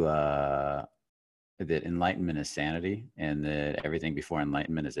that enlightenment is sanity, and that everything before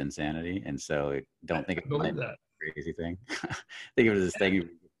enlightenment is insanity. And so, don't think of enlightenment crazy thing. Think of it as this thing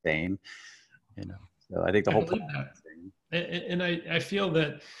insane, So I think the whole point. And I feel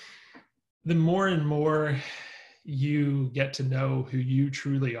that the more and more you get to know who you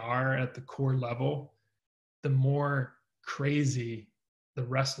truly are at the core level, the more crazy the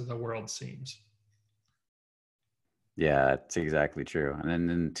rest of the world seems. Yeah, that's exactly true. And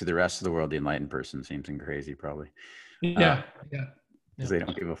then to the rest of the world, the enlightened person seems crazy, probably. Yeah. Because they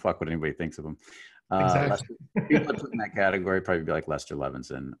don't give a fuck what anybody thinks of them. Exactly. People in that category probably be like Lester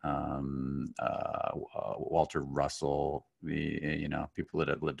Levinson, Walter Russell, people that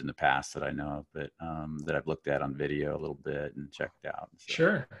have lived in the past that I know of, but that I've looked at on video a little bit and checked out.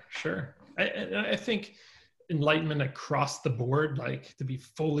 So. Sure. I think enlightenment across the board, like to be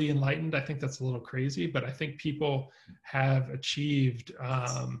fully enlightened, I think that's a little crazy, but I think people have achieved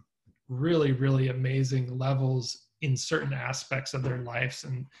really, really amazing levels in certain aspects of their lives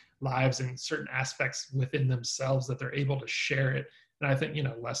and certain aspects within themselves that they're able to share it. And I think,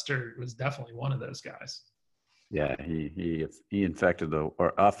 Lester was definitely one of those guys. Yeah, he affected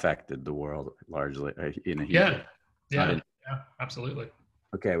the world largely. Yeah, absolutely.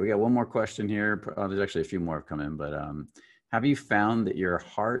 Okay, we got one more question here. There's actually a few more have come in, but have you found that your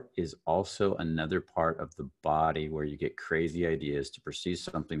heart is also another part of the body where you get crazy ideas to pursue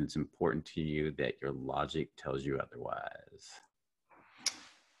something that's important to you that your logic tells you otherwise?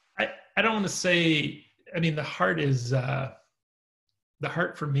 I don't want to say, the heart is, the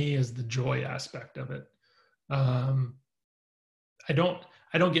heart for me is the joy aspect of it. I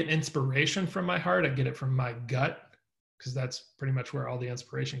don't get inspiration from my heart. I get it from my gut, because that's pretty much where all the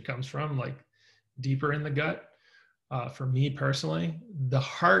inspiration comes from, like deeper in the gut. For me personally, the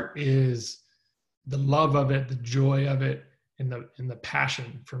heart is the love of it, the joy of it, and the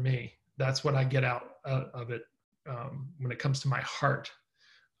passion for me. That's what I get out of it when it comes to my heart.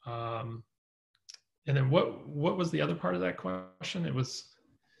 And then what was the other part of that question? It was,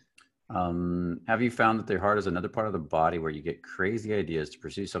 have you found that the heart is another part of the body where you get crazy ideas to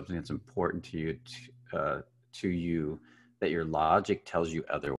pursue something that's important to you that your logic tells you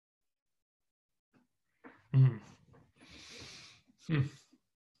otherwise?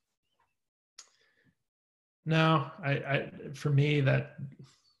 No, for me, that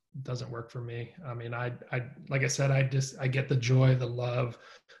doesn't work for me. I mean, like I said, I get the joy, the love,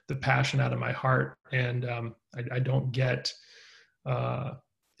 the passion out of my heart, and I don't get uh,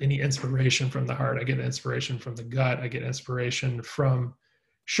 any inspiration from the heart. I get inspiration from the gut. I get inspiration from,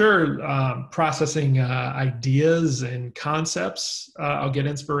 sure, processing ideas and concepts. I'll get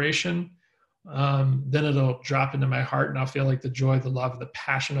inspiration. Then it'll drop into my heart, and I'll feel like the joy, the love, the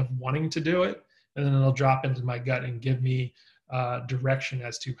passion of wanting to do it, and then it'll drop into my gut and give me direction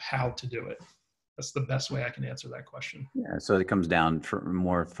as to how to do it. That's the best way I can answer that question. Yeah, so it comes down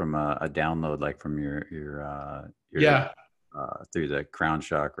more from a download, like from your Yeah. through the crown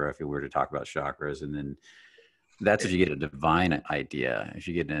chakra, if you were to talk about chakras, and then that's if you get a divine idea. If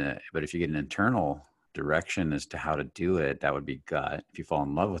you get but if you get an internal direction as to how to do it, that would be gut. If you fall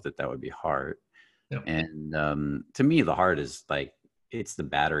in love with it, that would be heart. Yep. And to me, the heart is like, it's the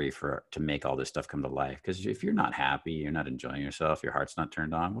battery to make all this stuff come to life. Because if you're not happy, you're not enjoying yourself, your heart's not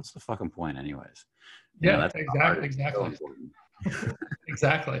turned on, what's the fucking point anyways? Yeah, exactly.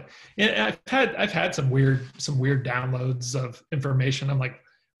 Exactly. And I've had some weird downloads of information. I'm like,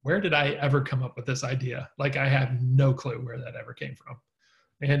 where did I ever come up with this idea? Like, I have no clue where that ever came from.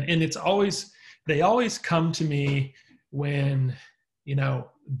 And it's always, they always come to me when, you know,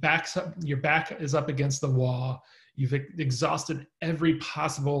 your back is up against the wall. You've exhausted every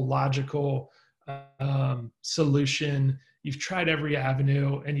possible logical solution. You've tried every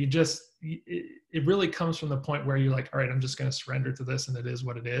avenue, and it really comes from the point where you're like, all right, I'm just going to surrender to this, and it is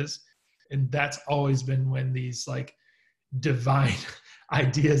what it is. And that's always been when these like divine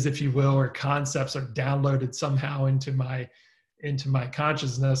ideas, if you will, or concepts are downloaded somehow into my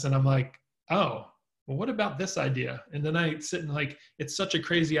consciousness. And I'm like, oh, well, what about this idea? And then I sit and like, it's such a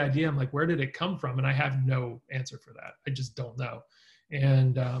crazy idea. I'm like, where did it come from? And I have no answer for that. I just don't know.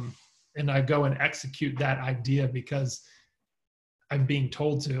 And I go and execute that idea because I'm being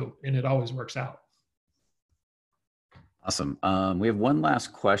told to, and it always works out. Awesome. We have one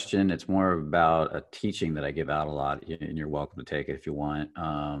last question. It's more about a teaching that I give out a lot, and you're welcome to take it if you want.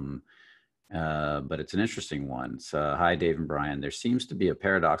 But it's an interesting one. So, hi, Dave and Brian. There seems to be a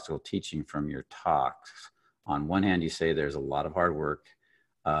paradoxical teaching from your talks. On one hand, you say there's a lot of hard work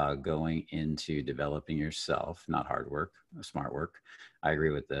going into developing yourself, not hard work, smart work. I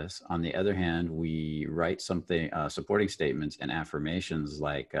agree with this. On the other hand, we write something, supporting statements and affirmations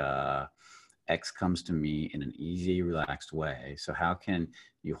like, X comes to me in an easy, relaxed way. So how can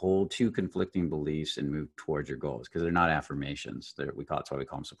you hold two conflicting beliefs and move towards your goals? Because they're not affirmations. That's why we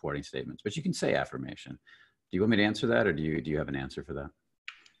call them supporting statements. But you can say affirmation. Do you want me to answer that, or do you have an answer for that?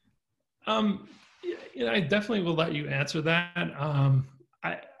 I definitely will let you answer that.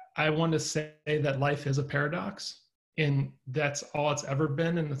 I want to say that life is a paradox, and that's all it's ever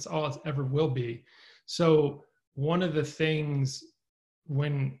been, and that's all it ever will be. So one of the things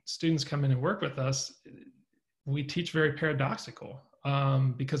when students come in and work with us, we teach very paradoxical,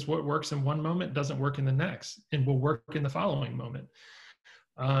 because what works in one moment doesn't work in the next, and will work in the following moment.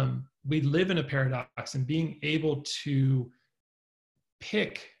 We live in a paradox, and being able to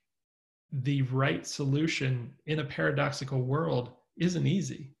pick the right solution in a paradoxical world isn't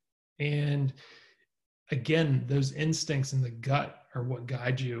easy. And again, those instincts in the gut are what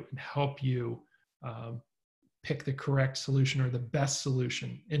guide you and help you pick the correct solution or the best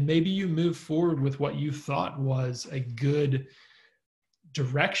solution. And maybe you move forward with what you thought was a good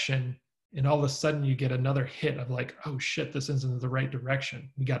direction, and all of a sudden you get another hit of like, oh shit, this isn't the right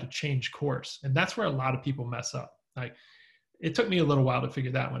direction. We got to change course. And that's where a lot of people mess up. Like, it took me a little while to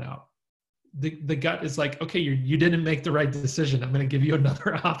figure that one out. The gut is like, okay, you didn't make the right decision. I'm going to give you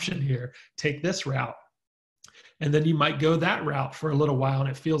another option here. Take this route. And then you might go that route for a little while and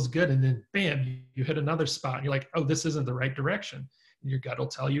it feels good. And then bam, you hit another spot and you're like, oh, this isn't the right direction. And your gut will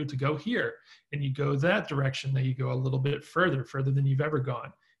tell you to go here. And you go that direction, then you go a little bit further than you've ever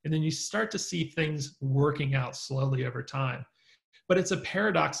gone. And then you start to see things working out slowly over time. But it's a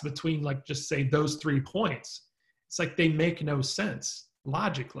paradox between, like, just say those 3 points. It's like they make no sense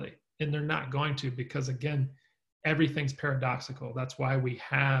logically, and they're not going to, because again, everything's paradoxical. That's why we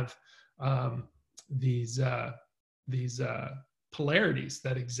have these polarities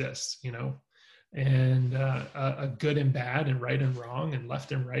that exist, and a good and bad, and right and wrong, and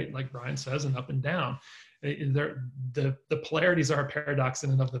left and right, like Brian says, and up and down. The polarities are a paradox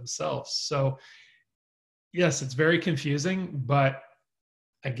in and of themselves. So yes, it's very confusing, but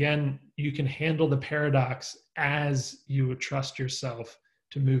again, you can handle the paradox as you trust yourself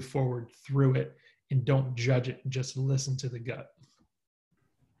to move forward through it, and don't judge it, just listen to the gut.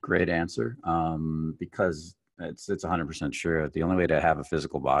 Great answer. Because It's 100% true. The only way to have a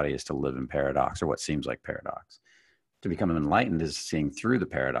physical body is to live in paradox, or what seems like paradox. To become enlightened is seeing through the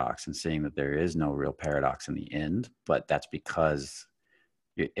paradox and seeing that there is no real paradox in the end. But that's because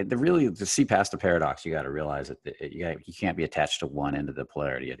to see past the paradox, you got to realize that you can't be attached to one end of the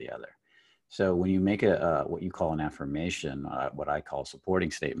polarity or the other. So when you make what you call an affirmation, what I call a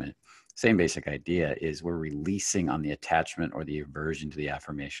supporting statement, same basic idea is we're releasing on the attachment or the aversion to the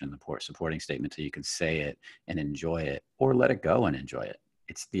affirmation, the supporting statement, so you can say it and enjoy it, or let it go and enjoy it.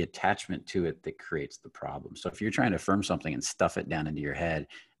 It's the attachment to it that creates the problem. So if you're trying to affirm something and stuff it down into your head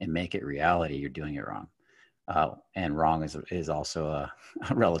and make it reality, you're doing it wrong. And wrong is also a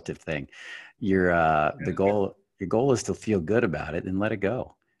relative thing. The goal is to feel good about it and let it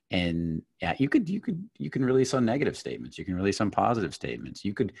go. And yeah, you can release on negative statements. You can release on positive statements.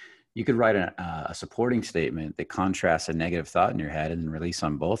 You could write a supporting statement that contrasts a negative thought in your head and then release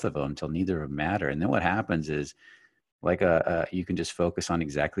on both of them until neither of them matter. And then what happens is, like you can just focus on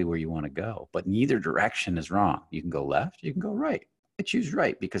exactly where you want to go, but neither direction is wrong. You can go left, you can go right. I choose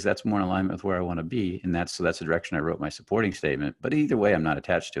right because that's more in alignment with where I want to be. And so that's the direction I wrote my supporting statement, but either way, I'm not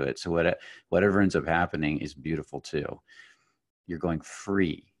attached to it. So whatever ends up happening is beautiful too. You're going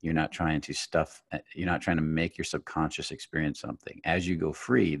free. You're not trying to make your subconscious experience something. As you go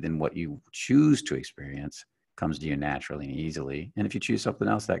free, then what you choose to experience comes to you naturally and easily. And if you choose something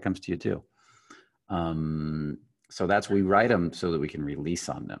else, that comes to you too. So we write them so that we can release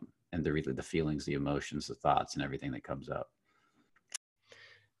on them and the feelings, the emotions, the thoughts, and everything that comes up.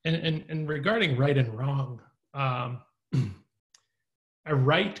 And regarding right and wrong, a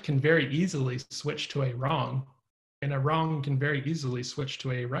right can very easily switch to a wrong, and a wrong can very easily switch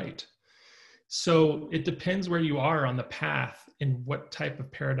to a right. So it depends where you are on the path and what type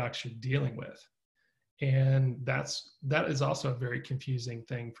of paradox you're dealing with. And that is also a very confusing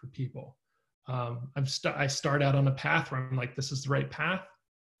thing for people. I start out on a path where I'm like, this is the right path.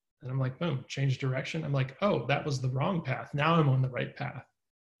 And I'm like, boom, change direction. I'm like, oh, that was the wrong path. Now I'm on the right path.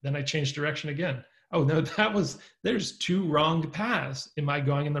 Then I change direction again. Oh no, there's two wrong paths. Am I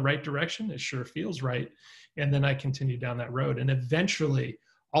going in the right direction? It sure feels right. And then I continue down that road. And eventually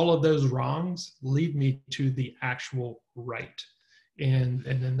all of those wrongs lead me to the actual right. And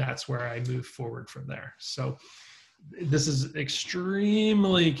then that's where I move forward from there. So this is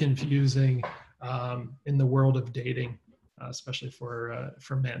extremely confusing in the world of dating, especially for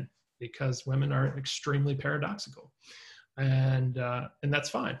men, because women are extremely paradoxical, and that's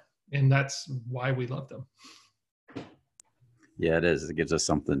fine, and that's why we love them. Yeah, it is. It gives us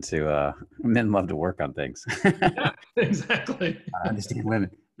something to. Men love to work on things. Yeah, exactly. I understand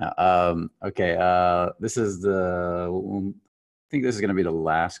women. Okay, this is I think this is going to be the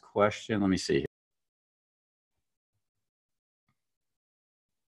last question. Let me see.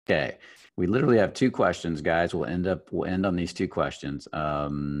 Okay, we literally have two questions, guys. We'll end on these two questions.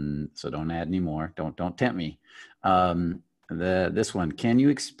 So don't add any more. Don't tempt me. This one: can you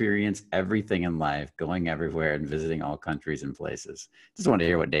experience everything in life, going everywhere and visiting all countries and places? Just want to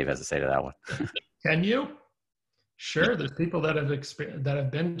hear what Dave has to say to that one. Can you? Sure. There's people that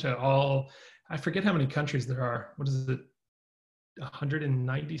have been to all. I forget how many countries there are. What is it?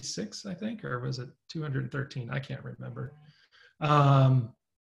 196, I think, or was it 213? I can't remember.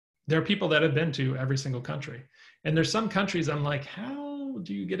 There are people that have been to every single country, and there's some countries I'm like, how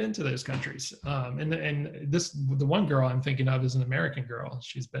do you get into those countries? The one girl I'm thinking of is an American girl.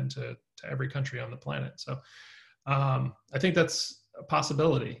 She's been to every country on the planet. So I think that's a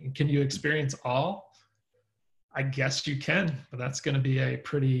possibility. Can you experience all? I guess you can, but that's going to be a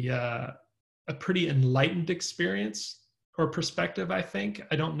pretty enlightened experience or perspective, I think.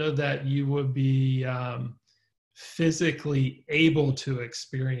 I don't know that you would be physically able to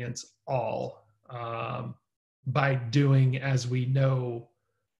experience all by doing as we know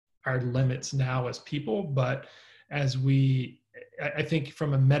our limits now as people, but I think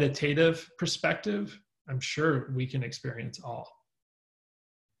from a meditative perspective, I'm sure we can experience all.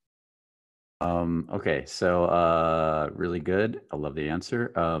 Okay, so really good. I love the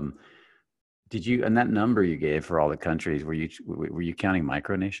answer. Did you, and that number you gave for all the countries, were you counting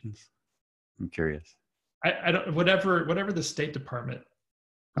micronations? I'm curious. I don't, whatever the State Department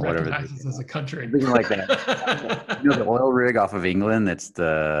recognizes as a country. Like that. You know, the oil rig off of England, that's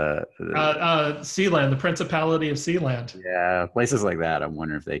the Sealand, the Principality of Sealand. Yeah, places like that. I'm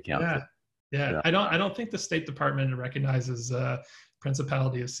wondering if they count. Yeah. I don't think the State Department recognizes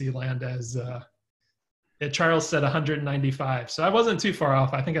Principality of Sealand as Charles said 195, so I wasn't too far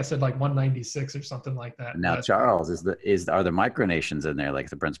off. I think I said like 196 or something like that. Now, but Charles, are the micronations in there, like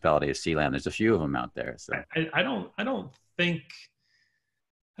the Principality of Sealand? There's a few of them out there. So I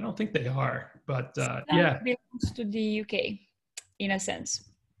I don't think they are, but That yeah. belongs to the UK in a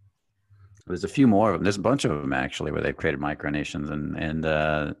sense. There's a few more of them. There's a bunch of them actually where they've created micronations, and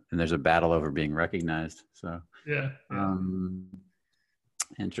there's a battle over being recognized. So Yeah.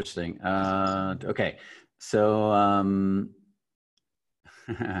 interesting. Okay, so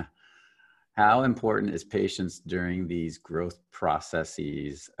how important is patience during these growth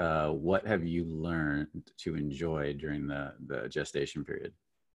processes? What have you learned to enjoy during the gestation period?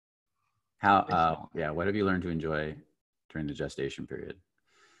 What have you learned to enjoy during the gestation period?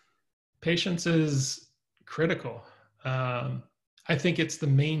 Patience is critical. I think it's the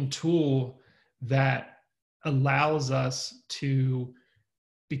main tool that allows us to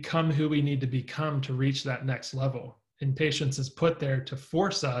become who we need to become to reach that next level. And patience is put there to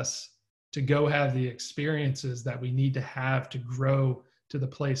force us to go have the experiences that we need to have to grow to the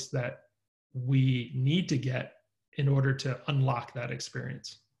place that we need to get in order to unlock that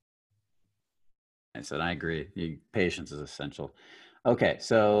experience. I said, I agree. Patience is essential. Okay,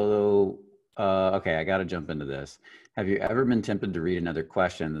 so, I got to jump into this. Have you ever been tempted to read another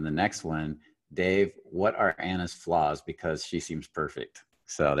question than the next one? Dave, what are Anna's flaws? Because she seems perfect.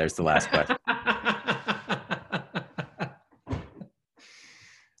 So there's the last question.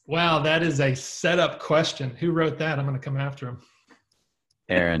 Wow, that is a setup question. Who wrote that? I'm going to come after him.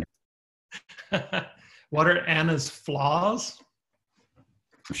 Aaron. What are Anna's flaws?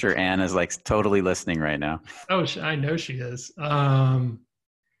 I'm sure Anna's like totally listening right now. Oh, I know she is. Well,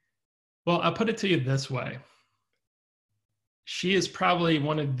 I'll put it to you this way. She is probably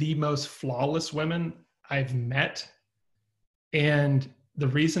one of the most flawless women I've met. And the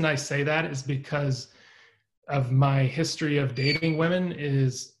reason I say that is because of my history of dating women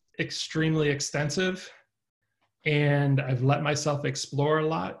is extremely extensive. And I've let myself explore a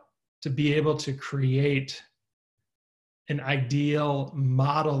lot to be able to create an ideal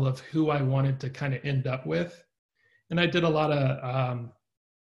model of who I wanted to kind of end up with. And I did a lot of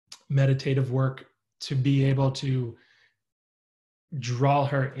meditative work to be able to draw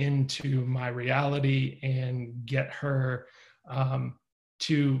her into my reality and get her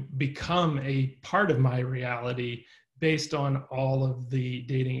to become a part of my reality based on all of the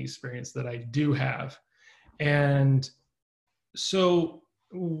dating experience that I do have. And so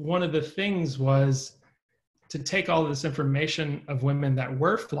one of the things was to take all of this information of women that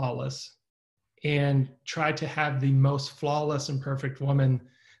were flawless and try to have the most flawless and perfect woman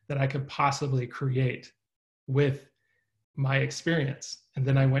that I could possibly create with my experience. And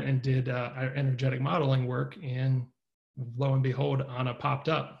then I went and did energetic modeling work, and lo and behold, Anna popped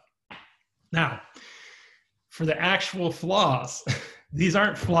up. Now, for the actual flaws, these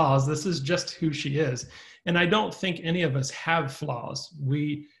aren't flaws. This is just who she is. And I don't think any of us have flaws.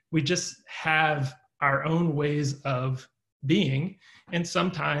 We just have our own ways of being. And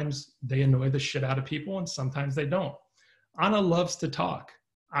sometimes they annoy the shit out of people, and sometimes they don't. Anna loves to talk.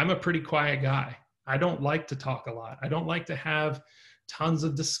 I'm a pretty quiet guy. I don't like to talk a lot. I don't like to have tons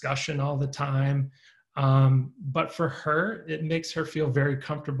of discussion all the time. But for her, it makes her feel very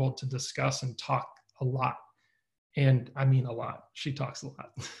comfortable to discuss and talk a lot. And I mean a lot. She talks a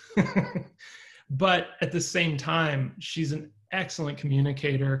lot. But at the same time, she's an excellent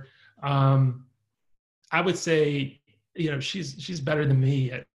communicator. I would say, she's better than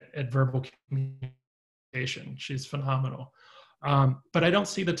me at verbal communication. She's phenomenal. But I don't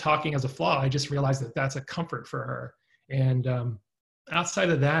see the talking as a flaw. I just realized that that's a comfort for her. And outside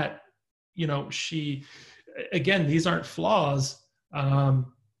of that, again, these aren't flaws.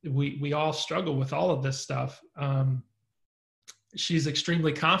 We all struggle with all of this stuff. She's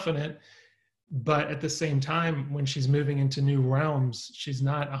extremely confident, but at the same time, when she's moving into new realms, she's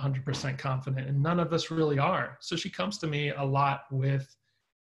not 100% confident, and none of us really are. So she comes to me a lot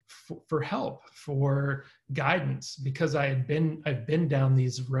for help, for guidance, because I've been down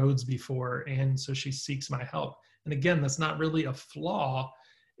these roads before, and so she seeks my help. And again, that's not really a flaw.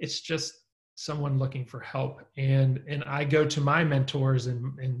 It's just someone looking for help. And I go to my mentors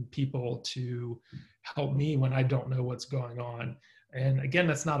and people to help me when I don't know what's going on. And again,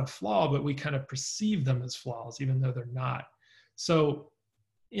 that's not a flaw, but we kind of perceive them as flaws, even though they're not. So,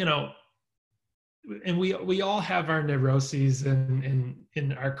 and we all have our neuroses and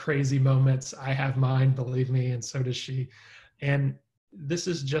in our crazy moments. I have mine, believe me, and so does she. And this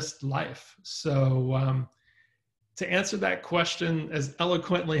is just life. So to answer that question as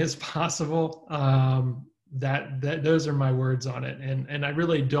eloquently as possible, that those are my words on it. And I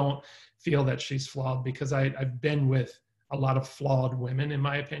really don't feel that she's flawed, because I've been with a lot of flawed women, in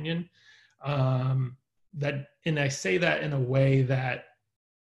my opinion. And I say that in a way that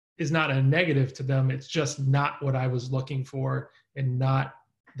is not a negative to them. It's just not what I was looking for, and not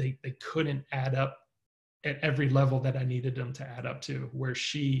they couldn't add up at every level that I needed them to add up to, where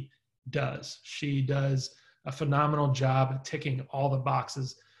she does. She does a phenomenal job at ticking all the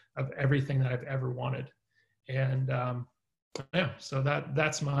boxes of everything that I've ever wanted. And yeah, so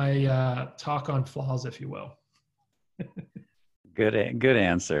that's my talk on flaws, if you will. Good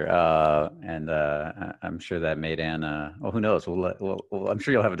answer. And I'm sure that made Anna. Well, who knows? I'm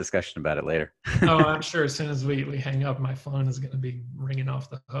sure you'll have a discussion about it later. Oh, I'm sure as soon as we hang up, my phone is going to be ringing off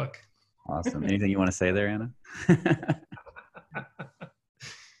the hook. Awesome. Anything you want to say there, Anna?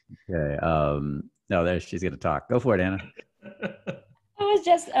 Okay. No, there she's going to talk. Go for it, Anna. I was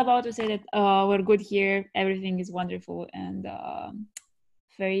just about to say that we're good here. Everything is wonderful and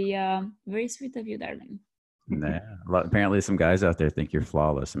very sweet of you, darling. Nah, apparently some guys out there think you're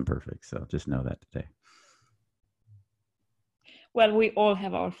flawless and perfect. So just know that today. Well, we all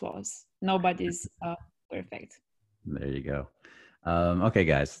have our flaws. Nobody's perfect. There you go. Okay,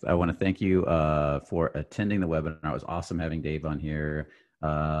 guys, I want to thank you for attending the webinar. It was awesome having Dave on here.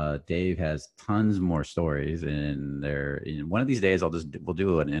 Dave has tons more stories, and in one of these days, we'll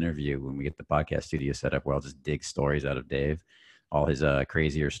do an interview when we get the podcast studio set up, where I'll just dig stories out of Dave, all his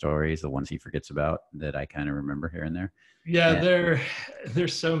crazier stories, the ones he forgets about that I kind of remember here and there. Yeah,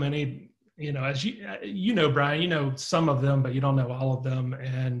 there's so many. As you know, Brian, some of them, but you don't know all of them.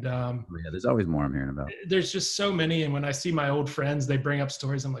 And yeah, there's always more I'm hearing about. There's just so many. And when I see my old friends, they bring up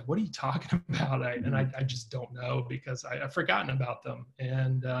stories. I'm like, what are you talking about? I just don't know, because I've forgotten about them.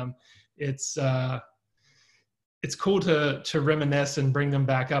 And it's cool to reminisce and bring them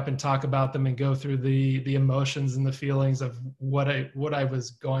back up and talk about them and go through the emotions and the feelings of what I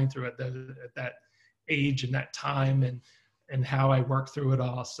was going through at that age and that time, and how I worked through it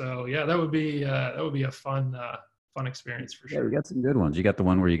all. So yeah, that would be a fun experience for sure. Yeah, we got some good ones. You got the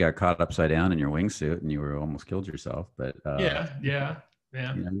one where you got caught upside down in your wingsuit and you were almost killed yourself, but yeah.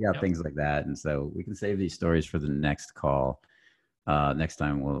 You got things like that. And so we can save these stories for the next call. Next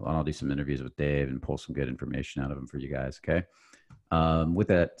time I'll do some interviews with Dave and pull some good information out of him for you guys. Okay. With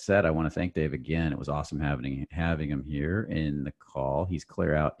that said, I want to thank Dave again. It was awesome having him here in the call. He's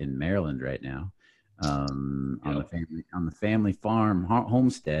clear out in Maryland right now. On the family farm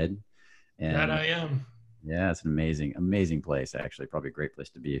homestead. And that I am. Yeah, it's an amazing place, actually. Probably a great place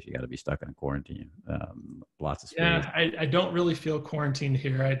to be if you got to be stuck in a quarantine. Lots of space. Yeah, I don't really feel quarantined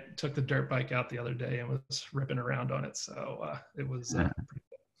here. I took the dirt bike out the other day and was ripping around on it. So it was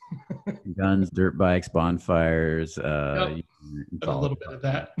guns, dirt bikes, bonfires. A little bit of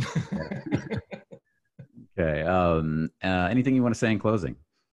that. Okay. Anything you want to say in closing?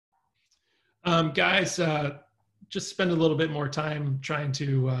 Guys, just spend a little bit more time trying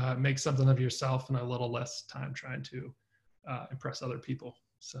to make something of yourself and a little less time trying to impress other people.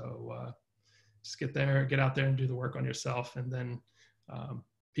 So just get out there and do the work on yourself, and then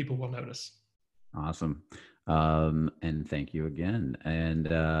people will notice. Awesome. And thank you again. And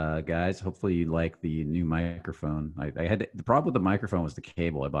guys, hopefully you like the new microphone. I had the problem with the microphone was the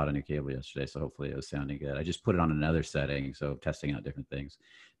cable. I bought a new cable yesterday, so hopefully it was sounding good. I just put it on another setting, so testing out different things.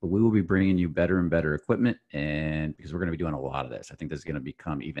 But we will be bringing you better and better equipment, and because we're going to be doing a lot of this. I think this is going to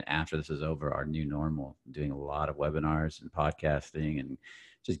become, even after this is over, our new normal, doing a lot of webinars and podcasting and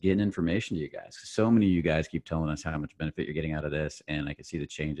just getting information to you guys. So many of you guys keep telling us how much benefit you're getting out of this, and I can see the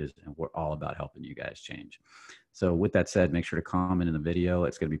changes, and we're all about helping you guys change. So with that said, make sure to comment in the video.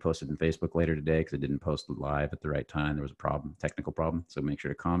 It's going to be posted in Facebook later today because it didn't post live at the right time. There was a technical problem. So make sure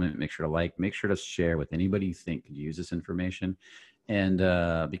to comment, make sure to like, make sure to share with anybody you think could use this information. And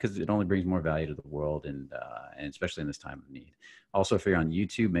because it only brings more value to the world, and especially in this time of need. Also, if you're on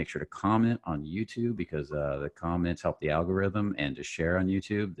YouTube, make sure to comment on YouTube, because the comments help the algorithm, and to share on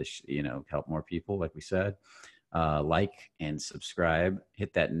YouTube, help more people, like we said. Like and subscribe,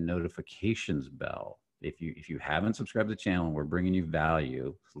 hit that notifications bell. If you haven't subscribed to the channel, we're bringing you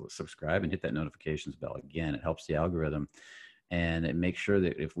value. Subscribe and hit that notifications bell. Again, it helps the algorithm. And it makes sure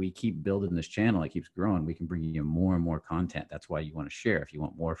that if we keep building this channel, it keeps growing, we can bring you more and more content. That's why you want to share if you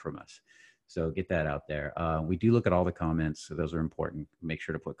want more from us. So get that out there. We do look at all the comments, so those are important. Make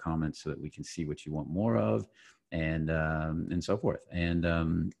sure to put comments so that we can see what you want more of, and so forth.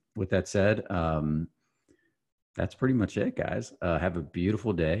 And with that said, that's pretty much it, guys. Have a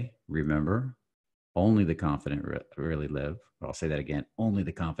beautiful day. Remember, only the confident really live. Or I'll say that again. Only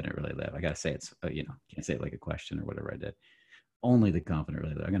the confident really live. I got to say it's, can't say it like a question or whatever I did. Only the confident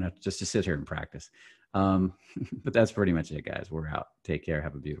really live. I'm going to have to sit here and practice. But that's pretty much it, guys. We're out. Take care.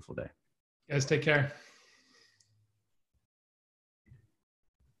 Have a beautiful day. Guys, take care.